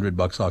save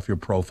 $100 off your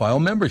Profile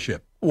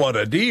membership. What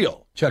a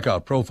deal! Check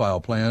out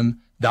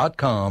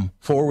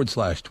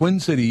profileplan.com/Twin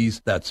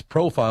Cities. That's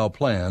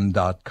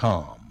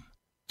profileplan.com.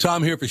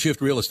 Tom here for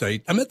Shift Real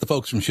Estate. I met the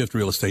folks from Shift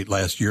Real Estate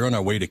last year on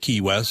our way to Key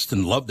West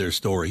and loved their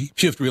story.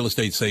 Shift Real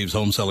Estate saves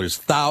home sellers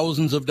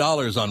thousands of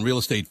dollars on real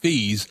estate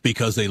fees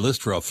because they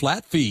list for a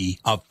flat fee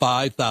of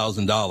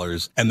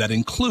 $5,000, and that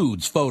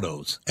includes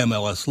photos,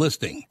 MLS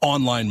listing,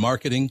 online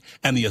marketing,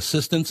 and the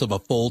assistance of a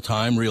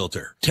full-time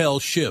realtor. Tell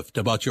Shift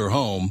about your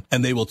home,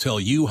 and they will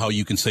tell you how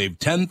you can save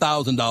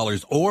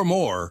 $10,000 or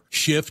more.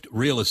 Shift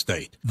Real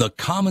Estate, the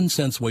common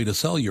sense way to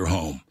sell your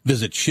home.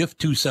 Visit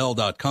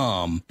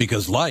shift2sell.com,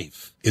 because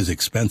life is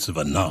expensive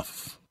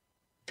enough.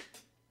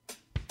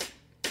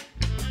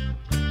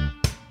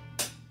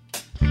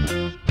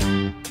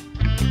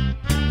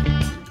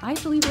 I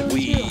believe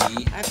really do.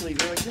 I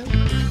believe really do.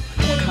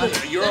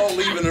 You're all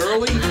leaving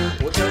early?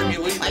 What time are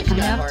you leaving? Life's I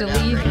got have hard to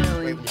out leave right now.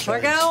 early. Waving the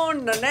We're shoulders.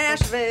 going to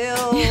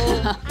Nashville.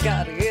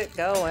 Gotta get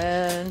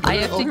going. I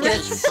have to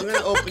get. I'm going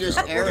to open this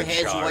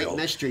Airheads child. White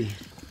Mystery.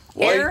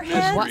 White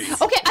Airheads?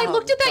 mystery. Okay, I Oh,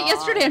 looked at that God.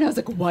 yesterday and I was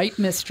like, white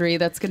mystery.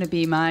 That's going to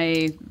be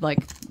my, I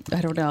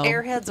don't know.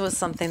 Airheads was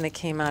something that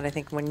came out, I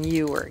think, when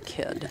you were a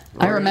kid.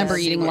 I remember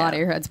Yes, eating a lot of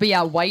Airheads. But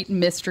yeah, white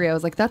mystery. I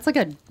was like, that's like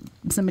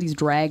somebody's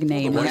drag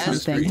name or White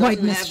something. mystery.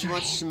 White Doesn't mystery. have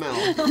much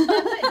smell.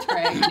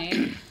 Drag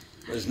name.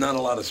 There's not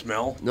a lot of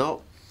smell.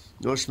 No,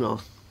 no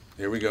smell.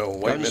 Here we go.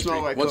 White Doesn't mystery.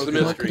 smell like What's the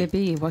coconut. What could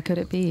mystery? it be? What could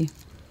it be?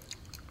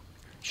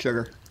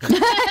 Sugar.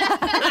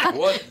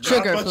 What?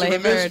 Sugar not much flavored.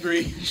 Of a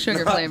mystery.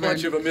 Sugar not flavored.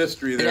 much of a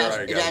mystery It there. has,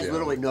 I it got has you.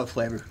 literally no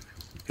flavor.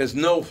 Has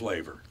no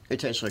flavor. It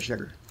tastes like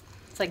sugar.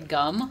 It's like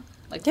gum,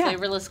 like Yeah.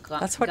 flavorless gum.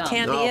 That's what gum.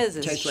 candy No, is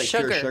it tastes like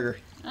sugar. pure sugar.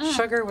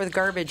 Sugar with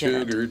garbage in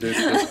it.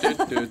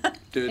 Sugar.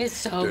 It's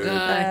so good.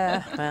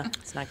 Well,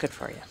 it's not good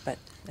for you, but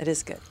it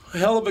is good.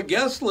 Hell of a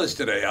guest list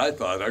today, I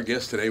thought. Our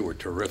guests today were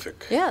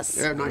terrific. Yes.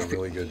 Yeah, Had nice. a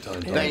really good time.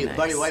 Betty, nice.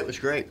 Buddy White was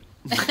great.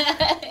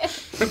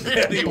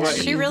 Betty White.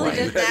 She really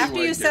did. Betty After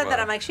you White said came that,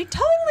 on. I'm like, she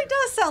totally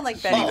does sound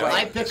like Betty Oh, White.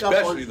 I pick up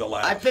Especially on the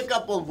laugh. I pick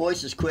up on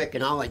voices quick,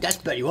 and I'm like, that's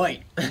Betty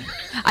White.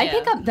 I Yeah.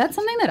 pick up, that's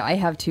something that I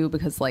have too,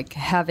 because like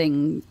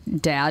having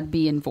dad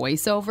be in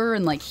voiceover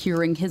and like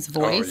hearing his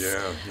voice,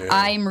 yeah.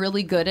 I'm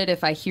really good at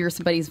if I hear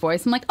somebody's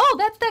voice, I'm like, oh,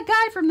 that's that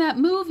guy from that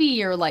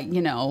movie, or like,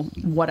 you know,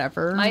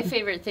 whatever. My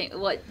favorite thing,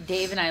 what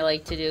Dave and I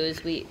like to do is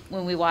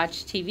when we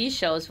watch TV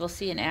shows, we'll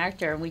see an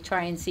actor and we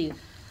try and see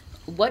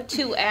what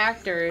two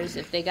actors,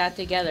 if they got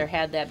together,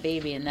 had that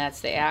baby, and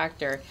that's the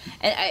actor.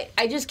 And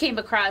I just came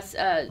across,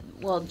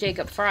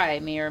 Jacob Fry,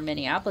 mayor of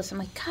Minneapolis. I'm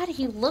like, God,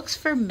 he looks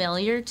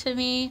familiar to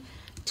me,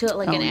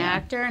 like Oh, an yeah.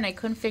 actor, and I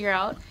couldn't figure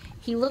out.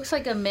 He looks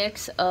like a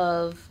mix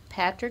of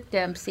Patrick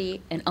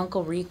Dempsey and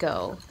Uncle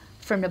Rico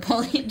from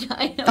Napoleon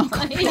Dynamite.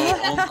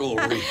 Oh, Uncle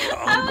Rico.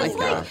 Uncle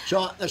Rico.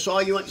 So I saw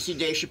you went to see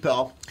Dave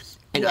Chappelle,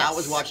 and I Yes.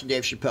 was watching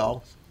Dave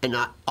Chappelle, and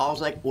I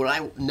was like, when I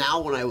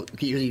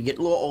you get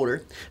a little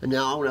older, and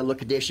now when I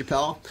look at Dave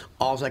Chappelle,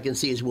 all I can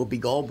see is Whoopi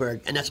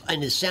Goldberg, and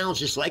it sounds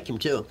just like him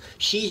too.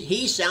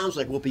 He sounds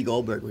like Whoopi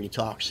Goldberg when he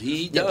talks.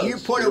 He If does. you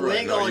put You're a right.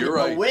 wig No, on, you're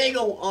a right. wig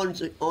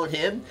on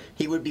him,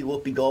 he would be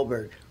Whoopi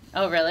Goldberg,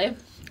 Oh, really? and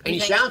he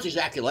sounds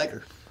exactly like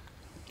her.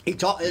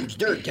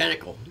 They're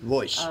identical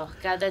voice. Oh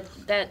God,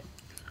 that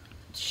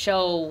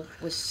show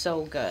was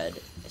so good,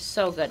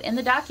 so good, and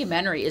the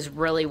documentary is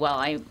really well.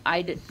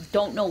 I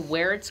don't know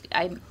where it's.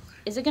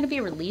 Is it going to be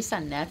released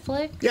on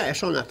Netflix? Yeah,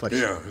 it's on Netflix.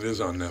 Yeah, it is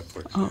on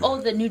Netflix.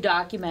 Oh, the new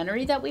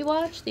documentary that we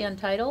watched, the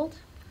Untitled.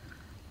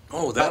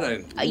 Oh, that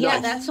I. Yeah,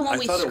 no, that's the one I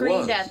we thought it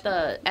was. screened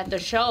at the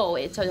show.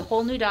 It's a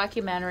whole new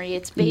documentary.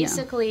 It's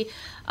basically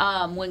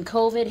when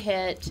COVID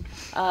hit,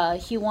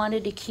 he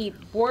wanted to keep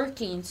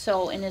working.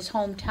 So in his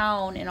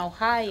hometown in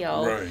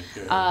Ohio, Right,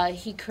 yeah.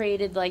 he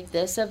created like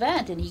this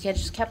event, and he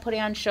just kept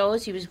putting on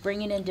shows. He was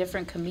bringing in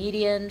different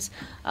comedians,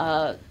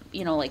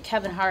 like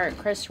Kevin Hart,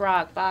 Chris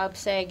Rock, Bob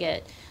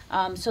Saget.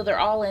 So they're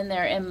all in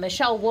there, and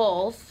Michelle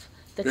Wolf,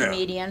 the Yeah.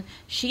 comedian,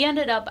 she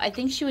ended up, I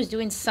think she was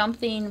doing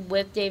something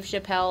with Dave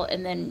Chappelle,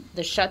 and then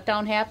the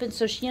shutdown happened,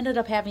 so she ended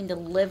up having to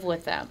live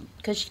with them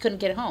because she couldn't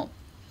get home.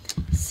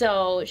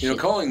 So she,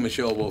 Calling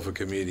Michelle Wolf a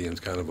comedian is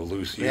kind of a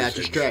loose usage. Yeah, it's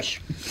a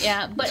stretch.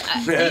 yeah, but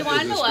That you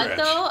want is to a know what stretch.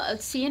 though?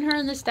 Seeing her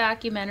in this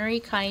documentary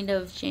kind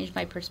of changed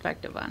my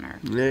perspective on her.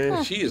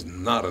 Yeah. She is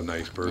not a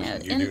nice person. Yeah,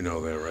 You and- do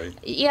know that, right?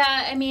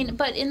 Yeah, I mean,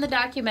 but in the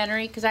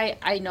documentary, because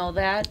I know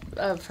that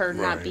of her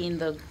not Right. being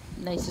the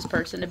nicest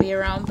person to be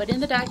around, but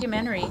in the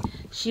documentary,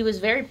 she was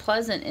very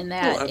pleasant in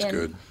that. Oh, that's and,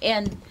 good.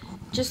 And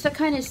just to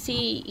kind of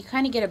see, you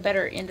kind of get a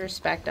better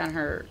introspect on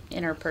her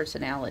in her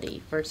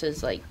personality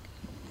versus like,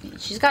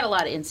 she's got a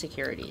lot of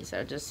insecurities. I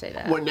would just say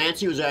that. When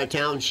Nancy was out of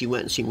town, she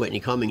went and seen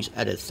Whitney Cummings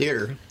at a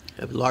theater,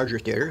 a larger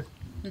theater.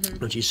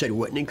 Mm-hmm. And she said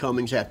Whitney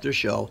Cummings, after the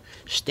show,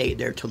 stayed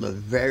there till the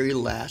very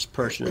last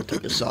person that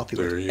took a selfie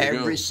There with you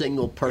every go.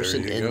 single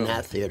person There you in go.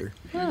 that theater.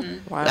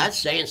 Wow. That's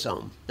saying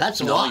something. That's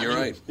a No, lot. you're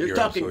right. You're You're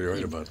talking absolutely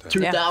right about that.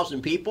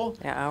 2,000 people.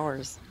 Yeah,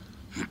 hours.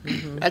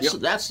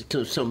 That's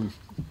some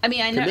I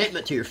mean,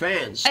 commitment to your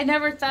fans. I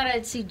never thought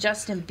I'd see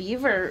Justin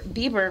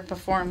Bieber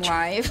perform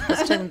live.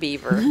 Justin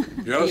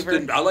Bieber.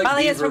 Justin, I like Well,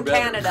 he Bieber is from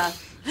better. Canada.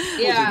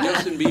 Yeah.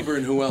 Justin Bieber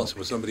and who else?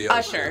 Was somebody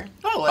else? Usher.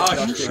 Oh, that's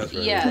Usher. Justin. That's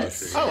right.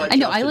 Yes. Usher. Oh, that's I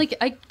know. Justin.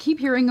 I keep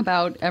hearing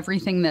about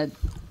everything that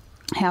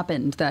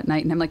happened that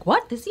night, and I'm like,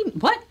 what?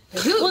 What?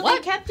 Who? Well,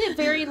 What? they kept it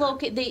very low.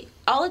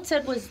 All it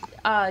said was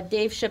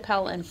Dave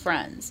Chappelle and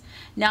friends.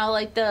 Now,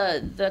 like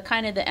the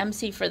kind of the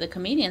MC for the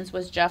comedians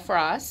was Jeff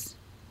Ross.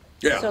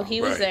 Yeah. So he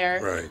was right,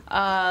 there.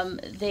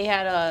 Right. They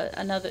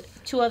had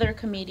two other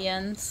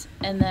comedians,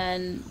 and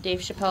then Dave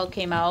Chappelle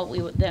came out.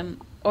 We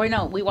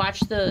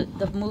watched the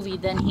movie.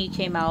 Then he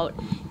came out.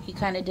 He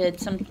kind of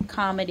did some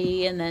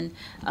comedy, and then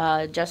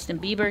Justin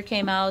Bieber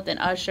came out. Then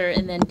Usher,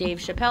 and then Dave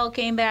Chappelle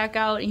came back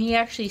out, and he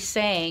actually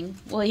sang.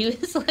 Well, he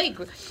was like,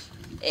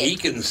 He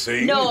can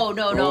sing. no.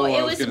 Oh, I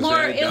It was gonna more.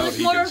 say, I It doubt was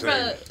he more can of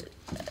a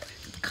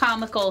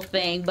comical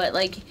thing, but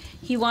like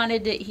he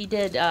wanted to. He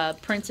did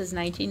Prince's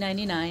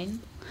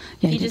 1999.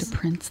 Yeah, he he did just- a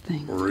Prince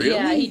thing. Really?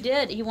 Yeah, he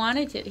did. He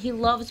wanted to. He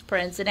loves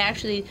Prince, and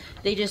actually,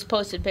 they just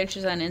posted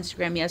pictures on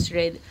Instagram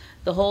yesterday.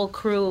 The whole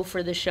crew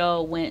for the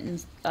show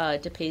went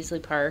to Paisley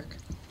Park,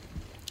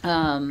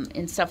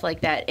 and stuff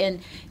like that. And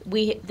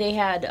they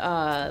had,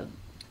 I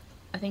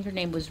think her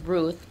name was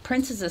Ruth,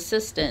 Prince's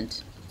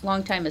assistant,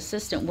 longtime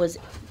assistant, was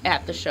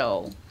at the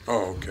show.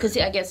 Oh, okay. Because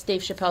I guess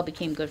Dave Chappelle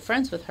became good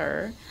friends with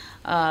her.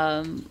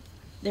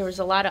 There was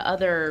a lot of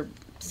other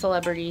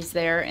celebrities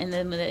there, and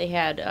then they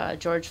had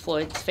George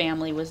Floyd's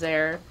family was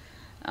there,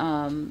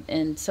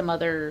 and some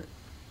other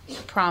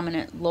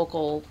prominent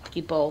local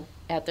people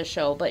at the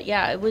show. But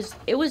yeah, it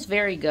was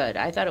very good.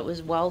 I thought it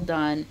was well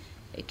done.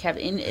 It kept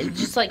in it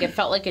just like it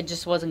felt like it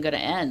just wasn't going to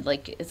end.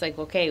 Like it's like,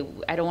 okay,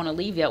 I don't want to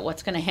leave yet.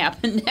 What's going to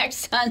happen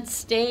next on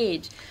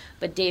stage?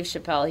 But Dave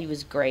Chappelle, he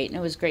was great, and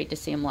it was great to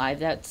see him live.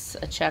 That's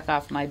a check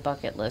off my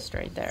bucket list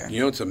right there. You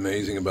know what's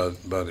amazing about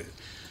it?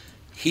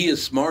 He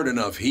is smart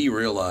enough. He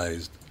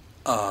realized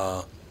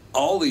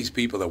all these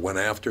people that went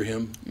after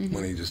him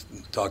when he just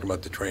talking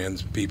about the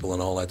trans people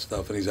and all that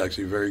stuff, and he's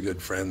actually very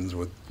good friends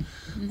with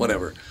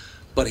whatever.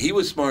 But he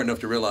was smart enough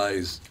to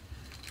realize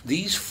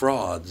these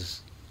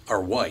frauds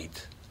are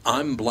white.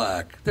 I'm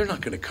black. They're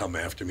not going to come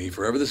after me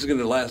forever. This is going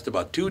to last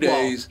about 2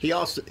 days.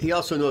 Well, he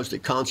also knows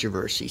that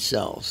controversy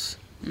sells.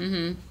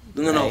 And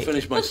then I'll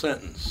finish my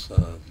sentence.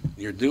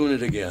 You're doing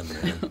it again,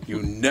 man.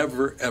 You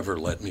never, ever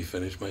let me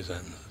finish my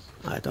sentence.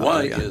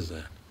 Why is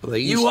that? Well,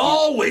 you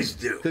always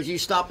do. Because you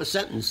stop a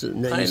sentence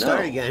and then you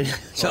start again.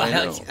 So I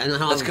know.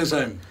 That's because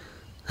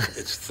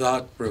it's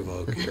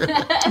thought-provoking. No,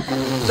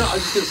 I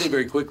was just going to say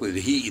very quickly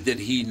that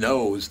he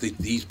knows that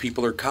these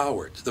people are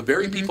cowards. The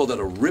very people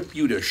that'll rip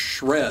you to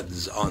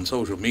shreds on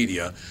social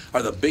media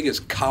are the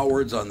biggest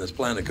cowards on this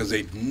planet because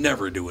they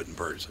never do it in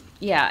person.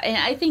 Yeah, and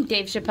I think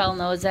Dave Chappelle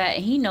knows that.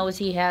 He knows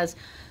he has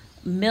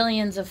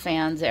millions of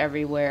fans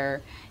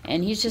everywhere,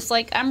 and he's just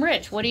like, I'm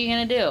rich. What are you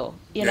going to do?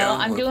 You know,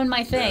 I'm doing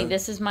my thing.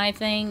 This is my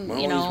thing. Well,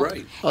 you know, he's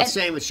right. Well,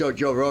 same with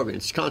Joe Rogan.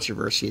 It's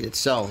controversy that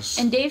sells.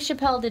 And Dave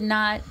Chappelle did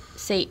not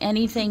say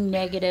anything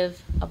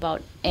negative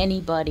about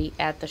anybody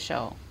at the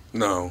show.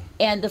 No.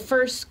 And the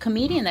first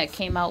comedian that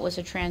came out was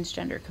a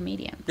transgender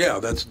comedian. Yeah,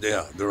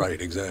 they're right,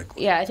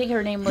 exactly. Yeah, I think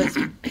her name was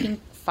Pink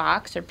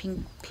Fox or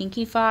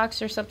Pinky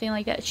Fox or something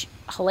like that.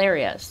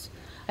 Hilarious.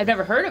 I've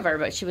never heard of her,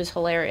 but she was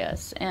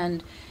hilarious.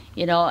 And,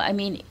 you know, I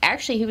mean,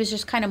 actually, he was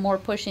just kind of more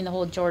pushing the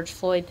whole George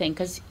Floyd thing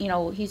because, you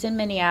know, he's in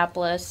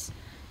Minneapolis.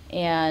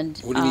 And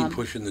what do you mean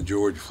pushing the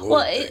George Floyd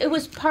Well, thing? it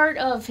was part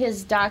of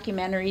his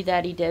documentary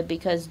that he did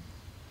because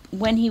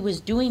when he was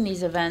doing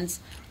these events,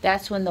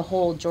 that's when the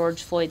whole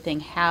George Floyd thing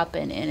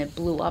happened, and it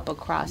blew up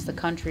across the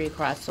country,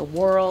 across the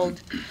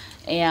world.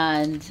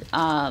 And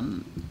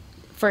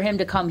for him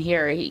to come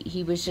here,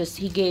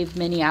 he gave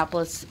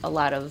Minneapolis a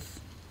lot of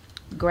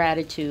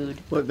gratitude.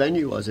 What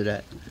venue was it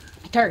at?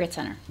 Target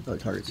Center. Oh,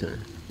 Target Center.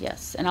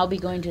 Yes, and I'll be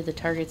going to the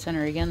Target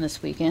Center again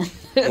this weekend.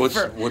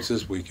 What's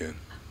this weekend?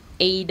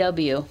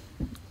 AEW.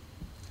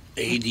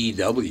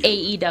 ADW.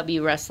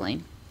 AEW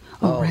wrestling.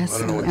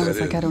 Wrestling. I don't know what that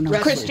is. I don't know.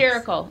 Chris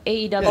Jericho,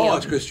 AEW. Oh,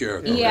 it's Chris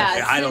Jericho.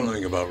 Yeah, I don't know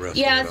anything about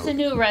wrestling. Yeah, it's a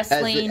new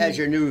wrestling. As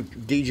your new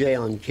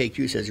DJ on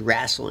KQ says,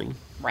 wrestling.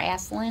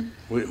 Wrestling?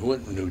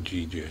 What new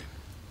DJ?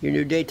 Your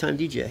new daytime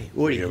DJ,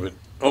 Woody. Yeah,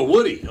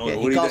 Woody. Oh, Yeah,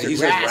 Woody. he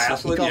says calls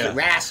wrestling. He calls it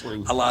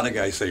wrestling. A lot of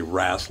guys say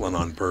wrestling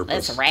on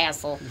purpose. It's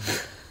wrestle.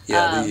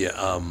 Yeah,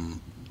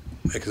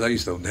 because I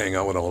used to hang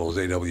out with all those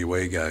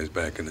AWA guys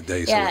back in the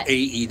day. So Yeah.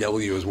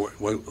 AEW is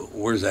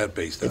where's that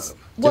based out of?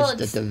 Well,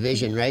 Just the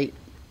division, right?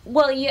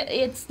 Well, yeah,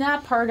 it's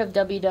not part of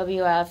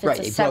WWF. It's Right,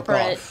 a they broke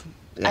separate. off.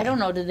 Yeah. I don't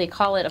know. Do they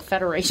call it a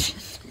federation?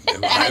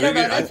 I don't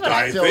know. That's what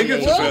I think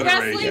it's a World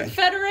Wrestling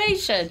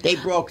federation.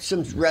 Federation.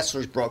 Some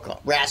wrestlers broke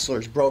off.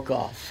 Wrestlers broke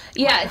off.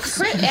 Yeah, it's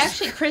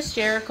actually Chris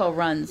Jericho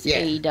runs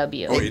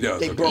AEW. Oh, he does.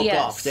 They okay. broke Yes.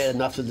 off. They had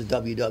enough of the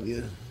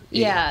WW.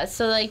 Yeah,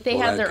 so like they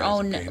Well, have that their guy's a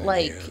own pain in the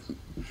like ass.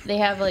 they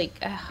have like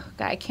God,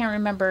 I can't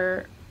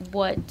remember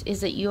what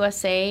is it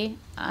USA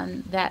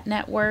on that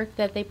network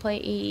that they play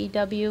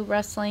AEW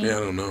wrestling. Yeah, I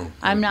don't know.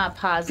 I'm not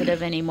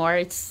positive anymore.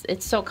 It's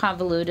so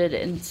convoluted,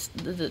 and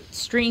the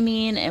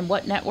streaming and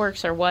what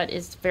networks are what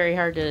is very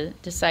hard to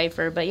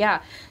decipher. But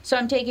yeah, so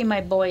I'm taking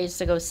my boys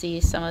to go see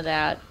some of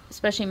that,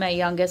 especially my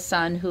youngest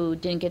son who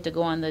didn't get to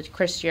go on the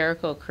Chris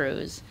Jericho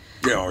cruise.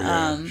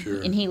 Yeah,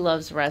 sure. And he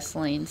loves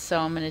wrestling, so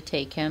I'm going to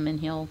take him,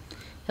 and he'll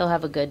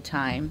have a good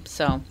time.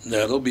 So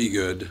That'll be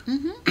good.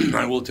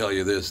 I will tell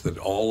you this, that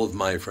all of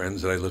my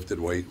friends that I lifted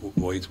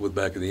weights with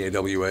back in the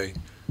AWA,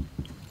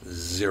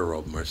 0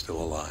 of them are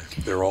still alive.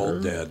 They're all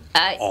dead.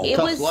 All it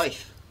dead. was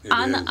life. It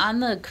on is. on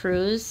the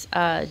cruise.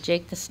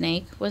 Jake the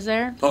Snake was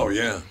there. Oh,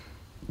 yeah.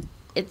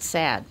 It's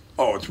sad.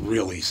 Oh, it's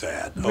really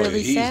sad.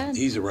 Really sad?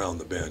 He's around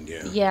the bend,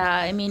 yeah. Yeah,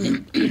 I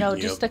mean, you know,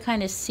 Yep. just to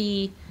kind of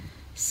see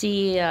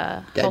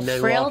how men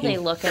frail walking. they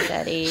look at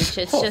that age.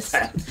 It's Oh, just,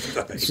 that's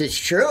nice. It's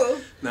true.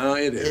 No,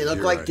 it is. They look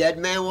You're like right. dead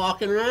men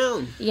walking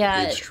around.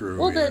 yeah. It's true,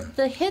 Well, yeah.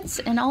 the hits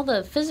and all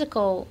the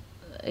physical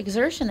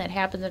exertion that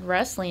happens in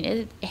wrestling,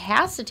 it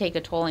has to take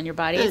a toll on your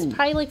body. And- it's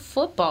probably like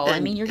football. I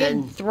and- mean, you're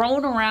getting and-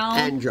 thrown around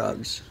And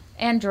drugs.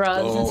 and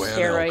drugs Oh, and and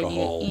steroids.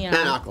 alcohol. You know.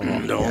 And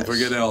alcohol. Don't yes.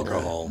 forget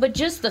alcohol. But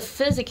just the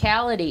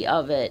physicality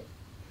of it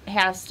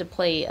has to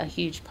play a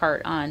huge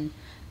part on,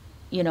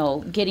 you know,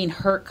 getting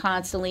hurt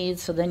constantly.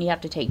 So then you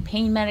have to take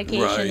pain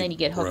medication. Right, Then you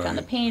get hooked on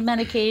the right. pain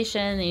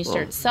medication. Then you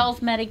start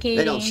self-medicating.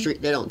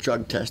 They don't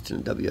drug test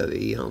in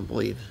WWE. I don't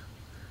believe.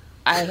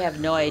 I have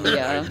no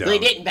idea. They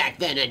didn't back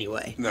then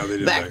anyway. No, they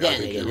didn't. Back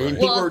then they didn't. And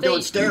people Well, were doing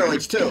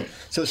steroids too.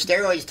 So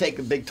steroids take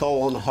a big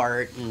toll on the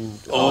heart. And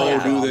all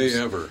that do they problems.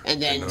 ever?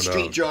 And then No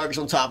street doubt. drugs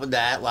on top of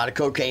that. A lot of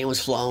cocaine was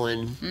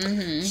flowing.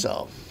 Mm-hmm.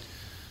 So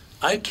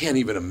I can't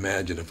even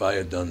imagine if I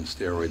had done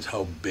steroids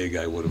how big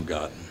I would have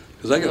gotten.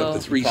 Because I got up to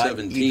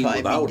 317 you'd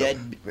probably without be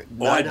them. dead Oh,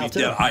 by I'd now, be too.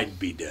 dead. I'd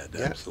be dead.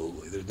 Yeah.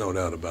 Absolutely. There's no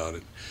doubt about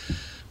it.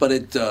 But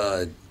it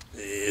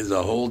is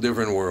a whole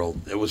different world.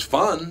 It was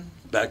fun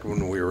back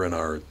when we were in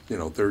our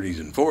 30s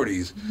and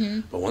 40s. Mm-hmm.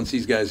 But once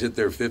these guys hit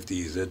their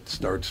 50s, it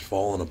starts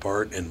falling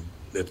apart. And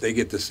if they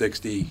get to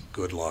 60,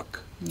 good luck.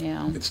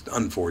 Yeah. It's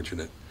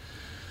unfortunate.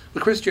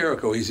 But Chris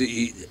Jericho,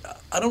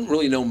 I don't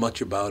really know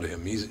much about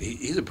him.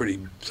 He's a pretty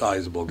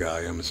sizable guy,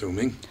 I'm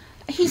assuming.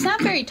 He's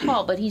not very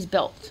tall, but he's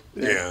built.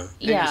 Yeah. and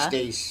he Yeah.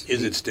 stays.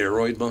 Is it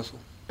steroid muscle?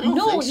 I don't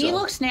No, think he so.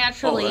 looks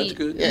naturally. Oh, that's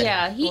good.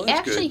 Yeah, he Oh, that's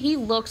actually good. he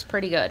looks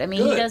pretty good. I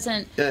mean, Good. he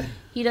doesn't. Yeah.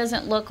 He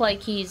doesn't look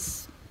like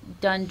he's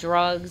done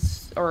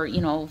drugs or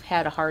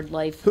had a hard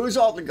life. Who's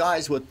all the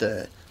guys with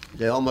the?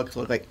 They almost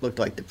looked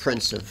like the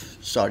Prince of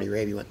Saudi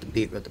Arabia with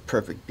the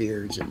perfect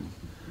beards and.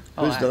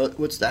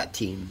 What's that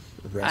team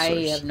of I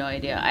wrestlers? have no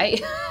idea.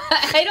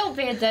 I don't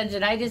pay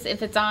attention. I just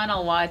if it's on,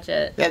 I'll watch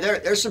it. Yeah,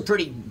 there's some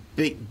pretty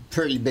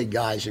big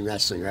guys in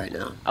wrestling right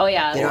now. Oh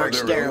yeah. They aren't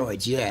they're really?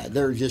 steroids. Yeah,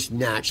 they're just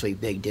naturally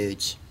big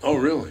dudes. Oh,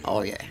 really?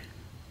 Oh yeah,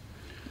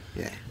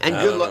 yeah, and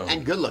I good don't look know.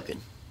 and good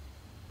looking.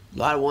 A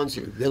lot of ones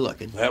that are good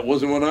looking. That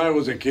wasn't when I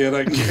was a kid,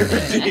 I can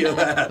guarantee you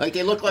that. Like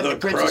they look like the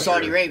Prince of Crusher.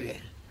 Saudi Arabia.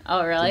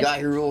 Oh really? The guy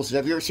who rules.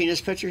 Have you ever seen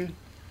this picture?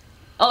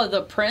 Oh,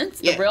 the Prince,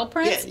 Yeah. the real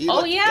Prince. Yeah,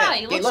 Oh yeah, they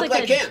he looks look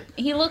like a him.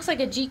 he looks like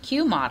a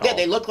GQ model. Yeah,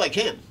 they look like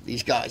him.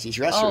 These guys, these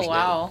wrestlers. Oh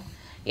wow.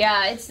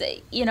 Yeah, it's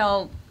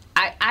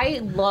I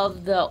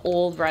love the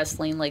old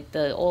wrestling, like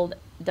the old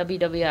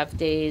WWF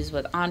days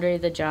with Andre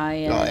the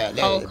Giant, Now. Oh yeah,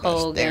 they're Hulk the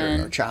best. They're our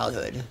Hogan,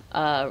 childhood.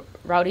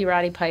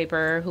 Roddy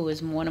Piper, who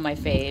was one of my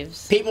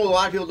faves. A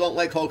lot of people don't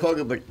like Hulk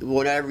Hogan, but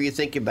whatever you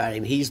think about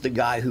him, he's the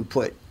guy who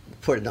put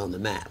it on the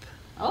map.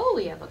 Oh,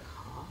 we have a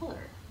caller.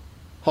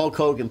 Hulk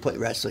Hogan put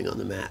wrestling on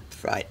the map,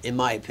 right? In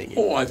my opinion.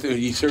 Oh, I think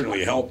he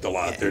certainly helped a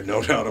lot. There's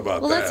no doubt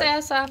about Well, that. let's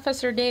ask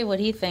Officer Dave what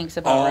he thinks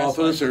about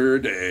wrestling. Officer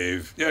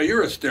Dave. Yeah,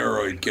 you're a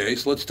steroid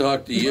case. Let's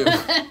talk to you.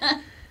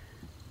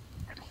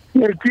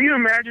 Yeah, can you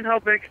imagine how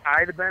big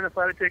I'd have been if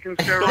I'd have taken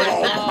steroids?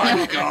 Oh,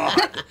 my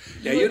God.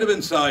 Yeah, you'd have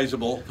been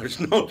sizable. There's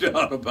no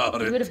doubt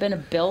about He it. would have been a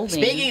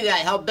building. Speaking of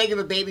that, how big of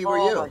a baby were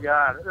you? Oh, my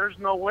God. There's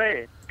no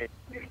way.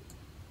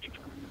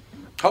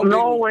 How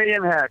No big, way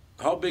in heck.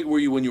 How big were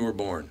you when you were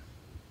born?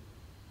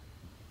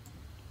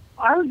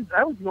 I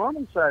was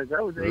normal size.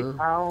 I was 8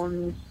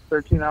 pounds,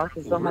 13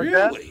 ounces, something like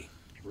that. Really?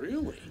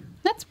 Really?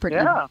 That's pretty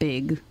Yeah.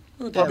 big.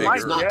 Not Well, bigger. my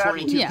It's not dad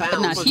 22 Yeah, pounds.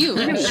 but not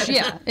huge.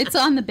 Yeah, it's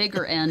on the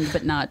bigger end,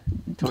 but not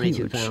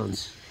 22 huge.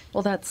 pounds.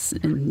 Well, that's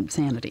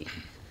insanity.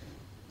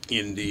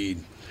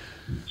 Indeed.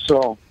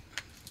 So,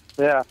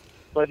 yeah.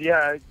 But,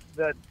 yeah,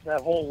 that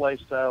whole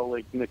lifestyle,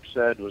 like Nick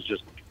said, was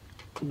just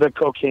the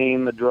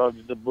cocaine, the drugs,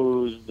 the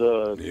booze,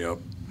 the Yep.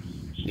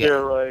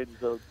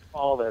 steroids,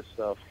 all that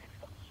stuff.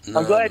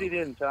 I'm glad he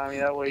didn't, Tommy.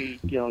 That way,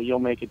 you'll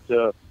make it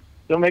to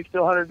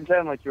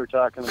 110 like you were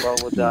talking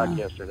about with Doc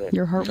yesterday.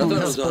 Your heart I won't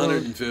thought it was explode.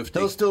 150.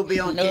 He'll still be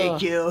on No.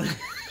 KQ.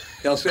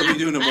 I'll still be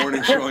doing a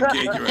morning show on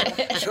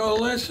KQ. So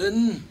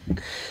listen,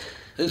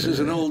 this is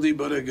an oldie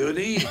but a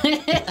goodie.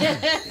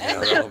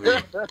 Yeah,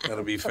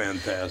 that'll be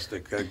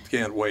fantastic. I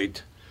can't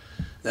wait.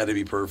 That'd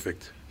be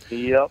perfect.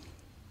 Yep.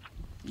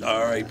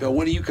 All right, Bill,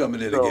 when are you coming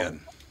in So-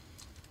 again?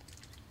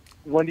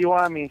 When do you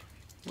want me?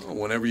 Well,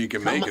 whenever you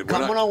can make it. We're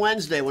Come not- on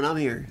Wednesday when I'm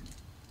here.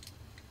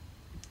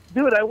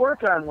 Dude, I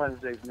work on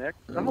Wednesdays, Nick.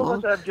 Some of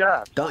us have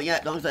jobs. Don't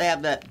they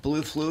have that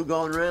blue flu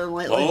going around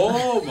lately?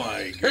 Oh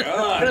my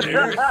God!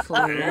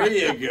 There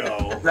you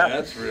go.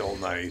 That's real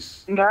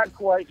nice. Not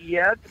quite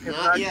yet. It's Not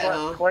not yet, quite,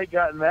 huh? quite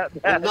gotten that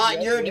Well, bad. not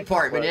in yet, your Nick,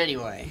 department but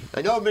anyway.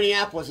 I know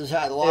Minneapolis has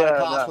had a lot of Yeah,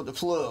 cops no. with the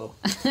flu.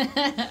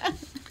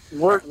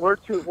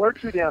 We're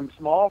too damn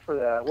small for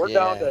that. We're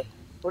Yeah.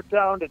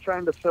 down to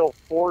trying to fill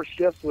 4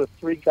 shifts with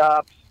 3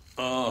 cops.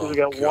 Oh, We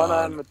got one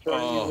God. on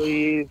maternity Oh.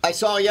 leave. I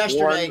saw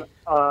yesterday One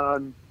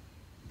on.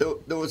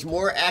 there was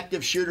more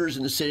active shooters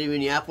in the city of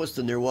Minneapolis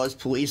than there was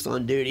police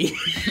on duty.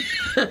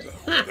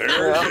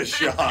 There's a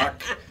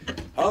shock.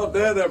 How'd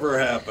that ever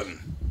happen?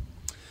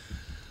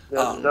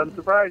 Doesn't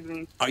surprise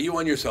me. Are you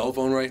on your cell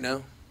phone right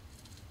now?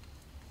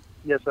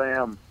 Yes, I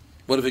am.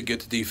 What if it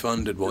gets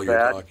defunded while You're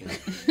you're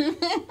bad. talking?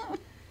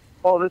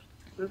 Oh, this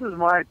is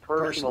my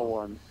personal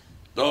one.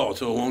 Oh,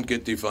 so it won't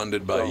get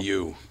defunded by No.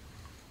 you.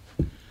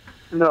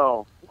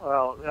 No,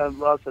 well,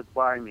 unless it's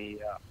by me.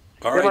 Yeah.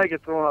 All It might right.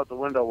 get thrown out the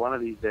window one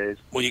of these days.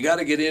 Well, you got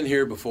to get in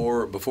here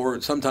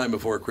sometime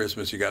before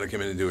Christmas. You got to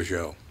come in and do a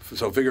show.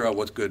 So figure out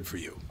what's good for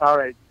you. All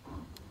right,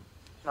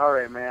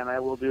 man. I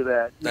will do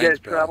that. You Thanks, guys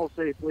pal. travel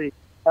safely.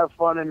 Have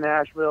fun in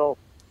Nashville.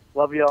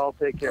 Love you all.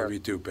 Take care. Love you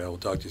too, pal. We'll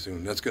talk to you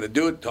soon. That's going to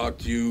do it. Talk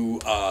to you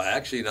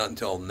actually not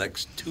until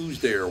next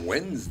Tuesday or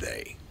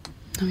Wednesday.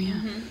 Oh,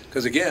 yeah.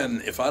 Because,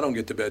 again, if I don't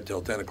get to bed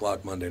till 10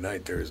 o'clock Monday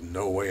night, there is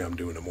no way I'm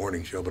doing a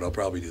morning show, but I'll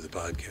probably do the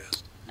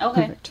podcast.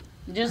 Okay. Perfect.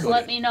 Just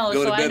let me know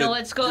so I know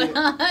what's going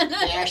on.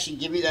 They actually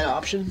give you that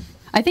option?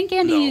 I think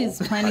Andy's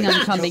planning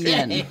on coming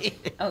in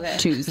Okay.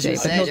 Tuesday,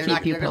 but he'll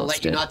keep you They're going to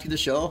let you posted. not do the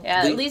show?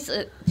 Yeah, at least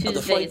the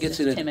Tuesdays flight gets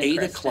in is at Tim and 8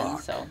 Kristen,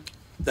 o'clock. So.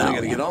 Then I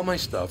got to get all my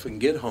stuff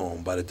and get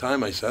home. By the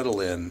time I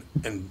settle in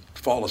and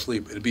fall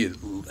asleep, it'd be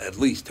at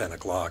least 10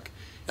 o'clock.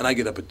 And I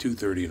get up at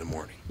 2:30 in the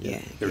morning. Yeah.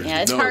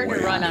 It's hard to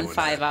run on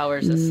 5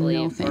 hours of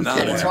sleep.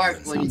 It's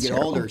hard when you get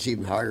older. It's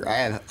even harder.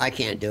 I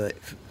can't do it.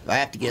 I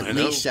have to get at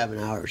least 7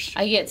 hours.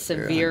 I get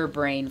severe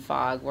brain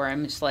fog where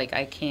I'm just like,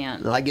 I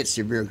can't. No, I get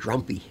severe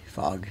grumpy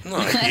fog.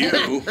 Not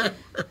you.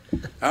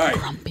 All right.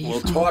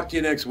 We'll talk to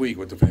you next week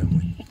with the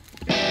family.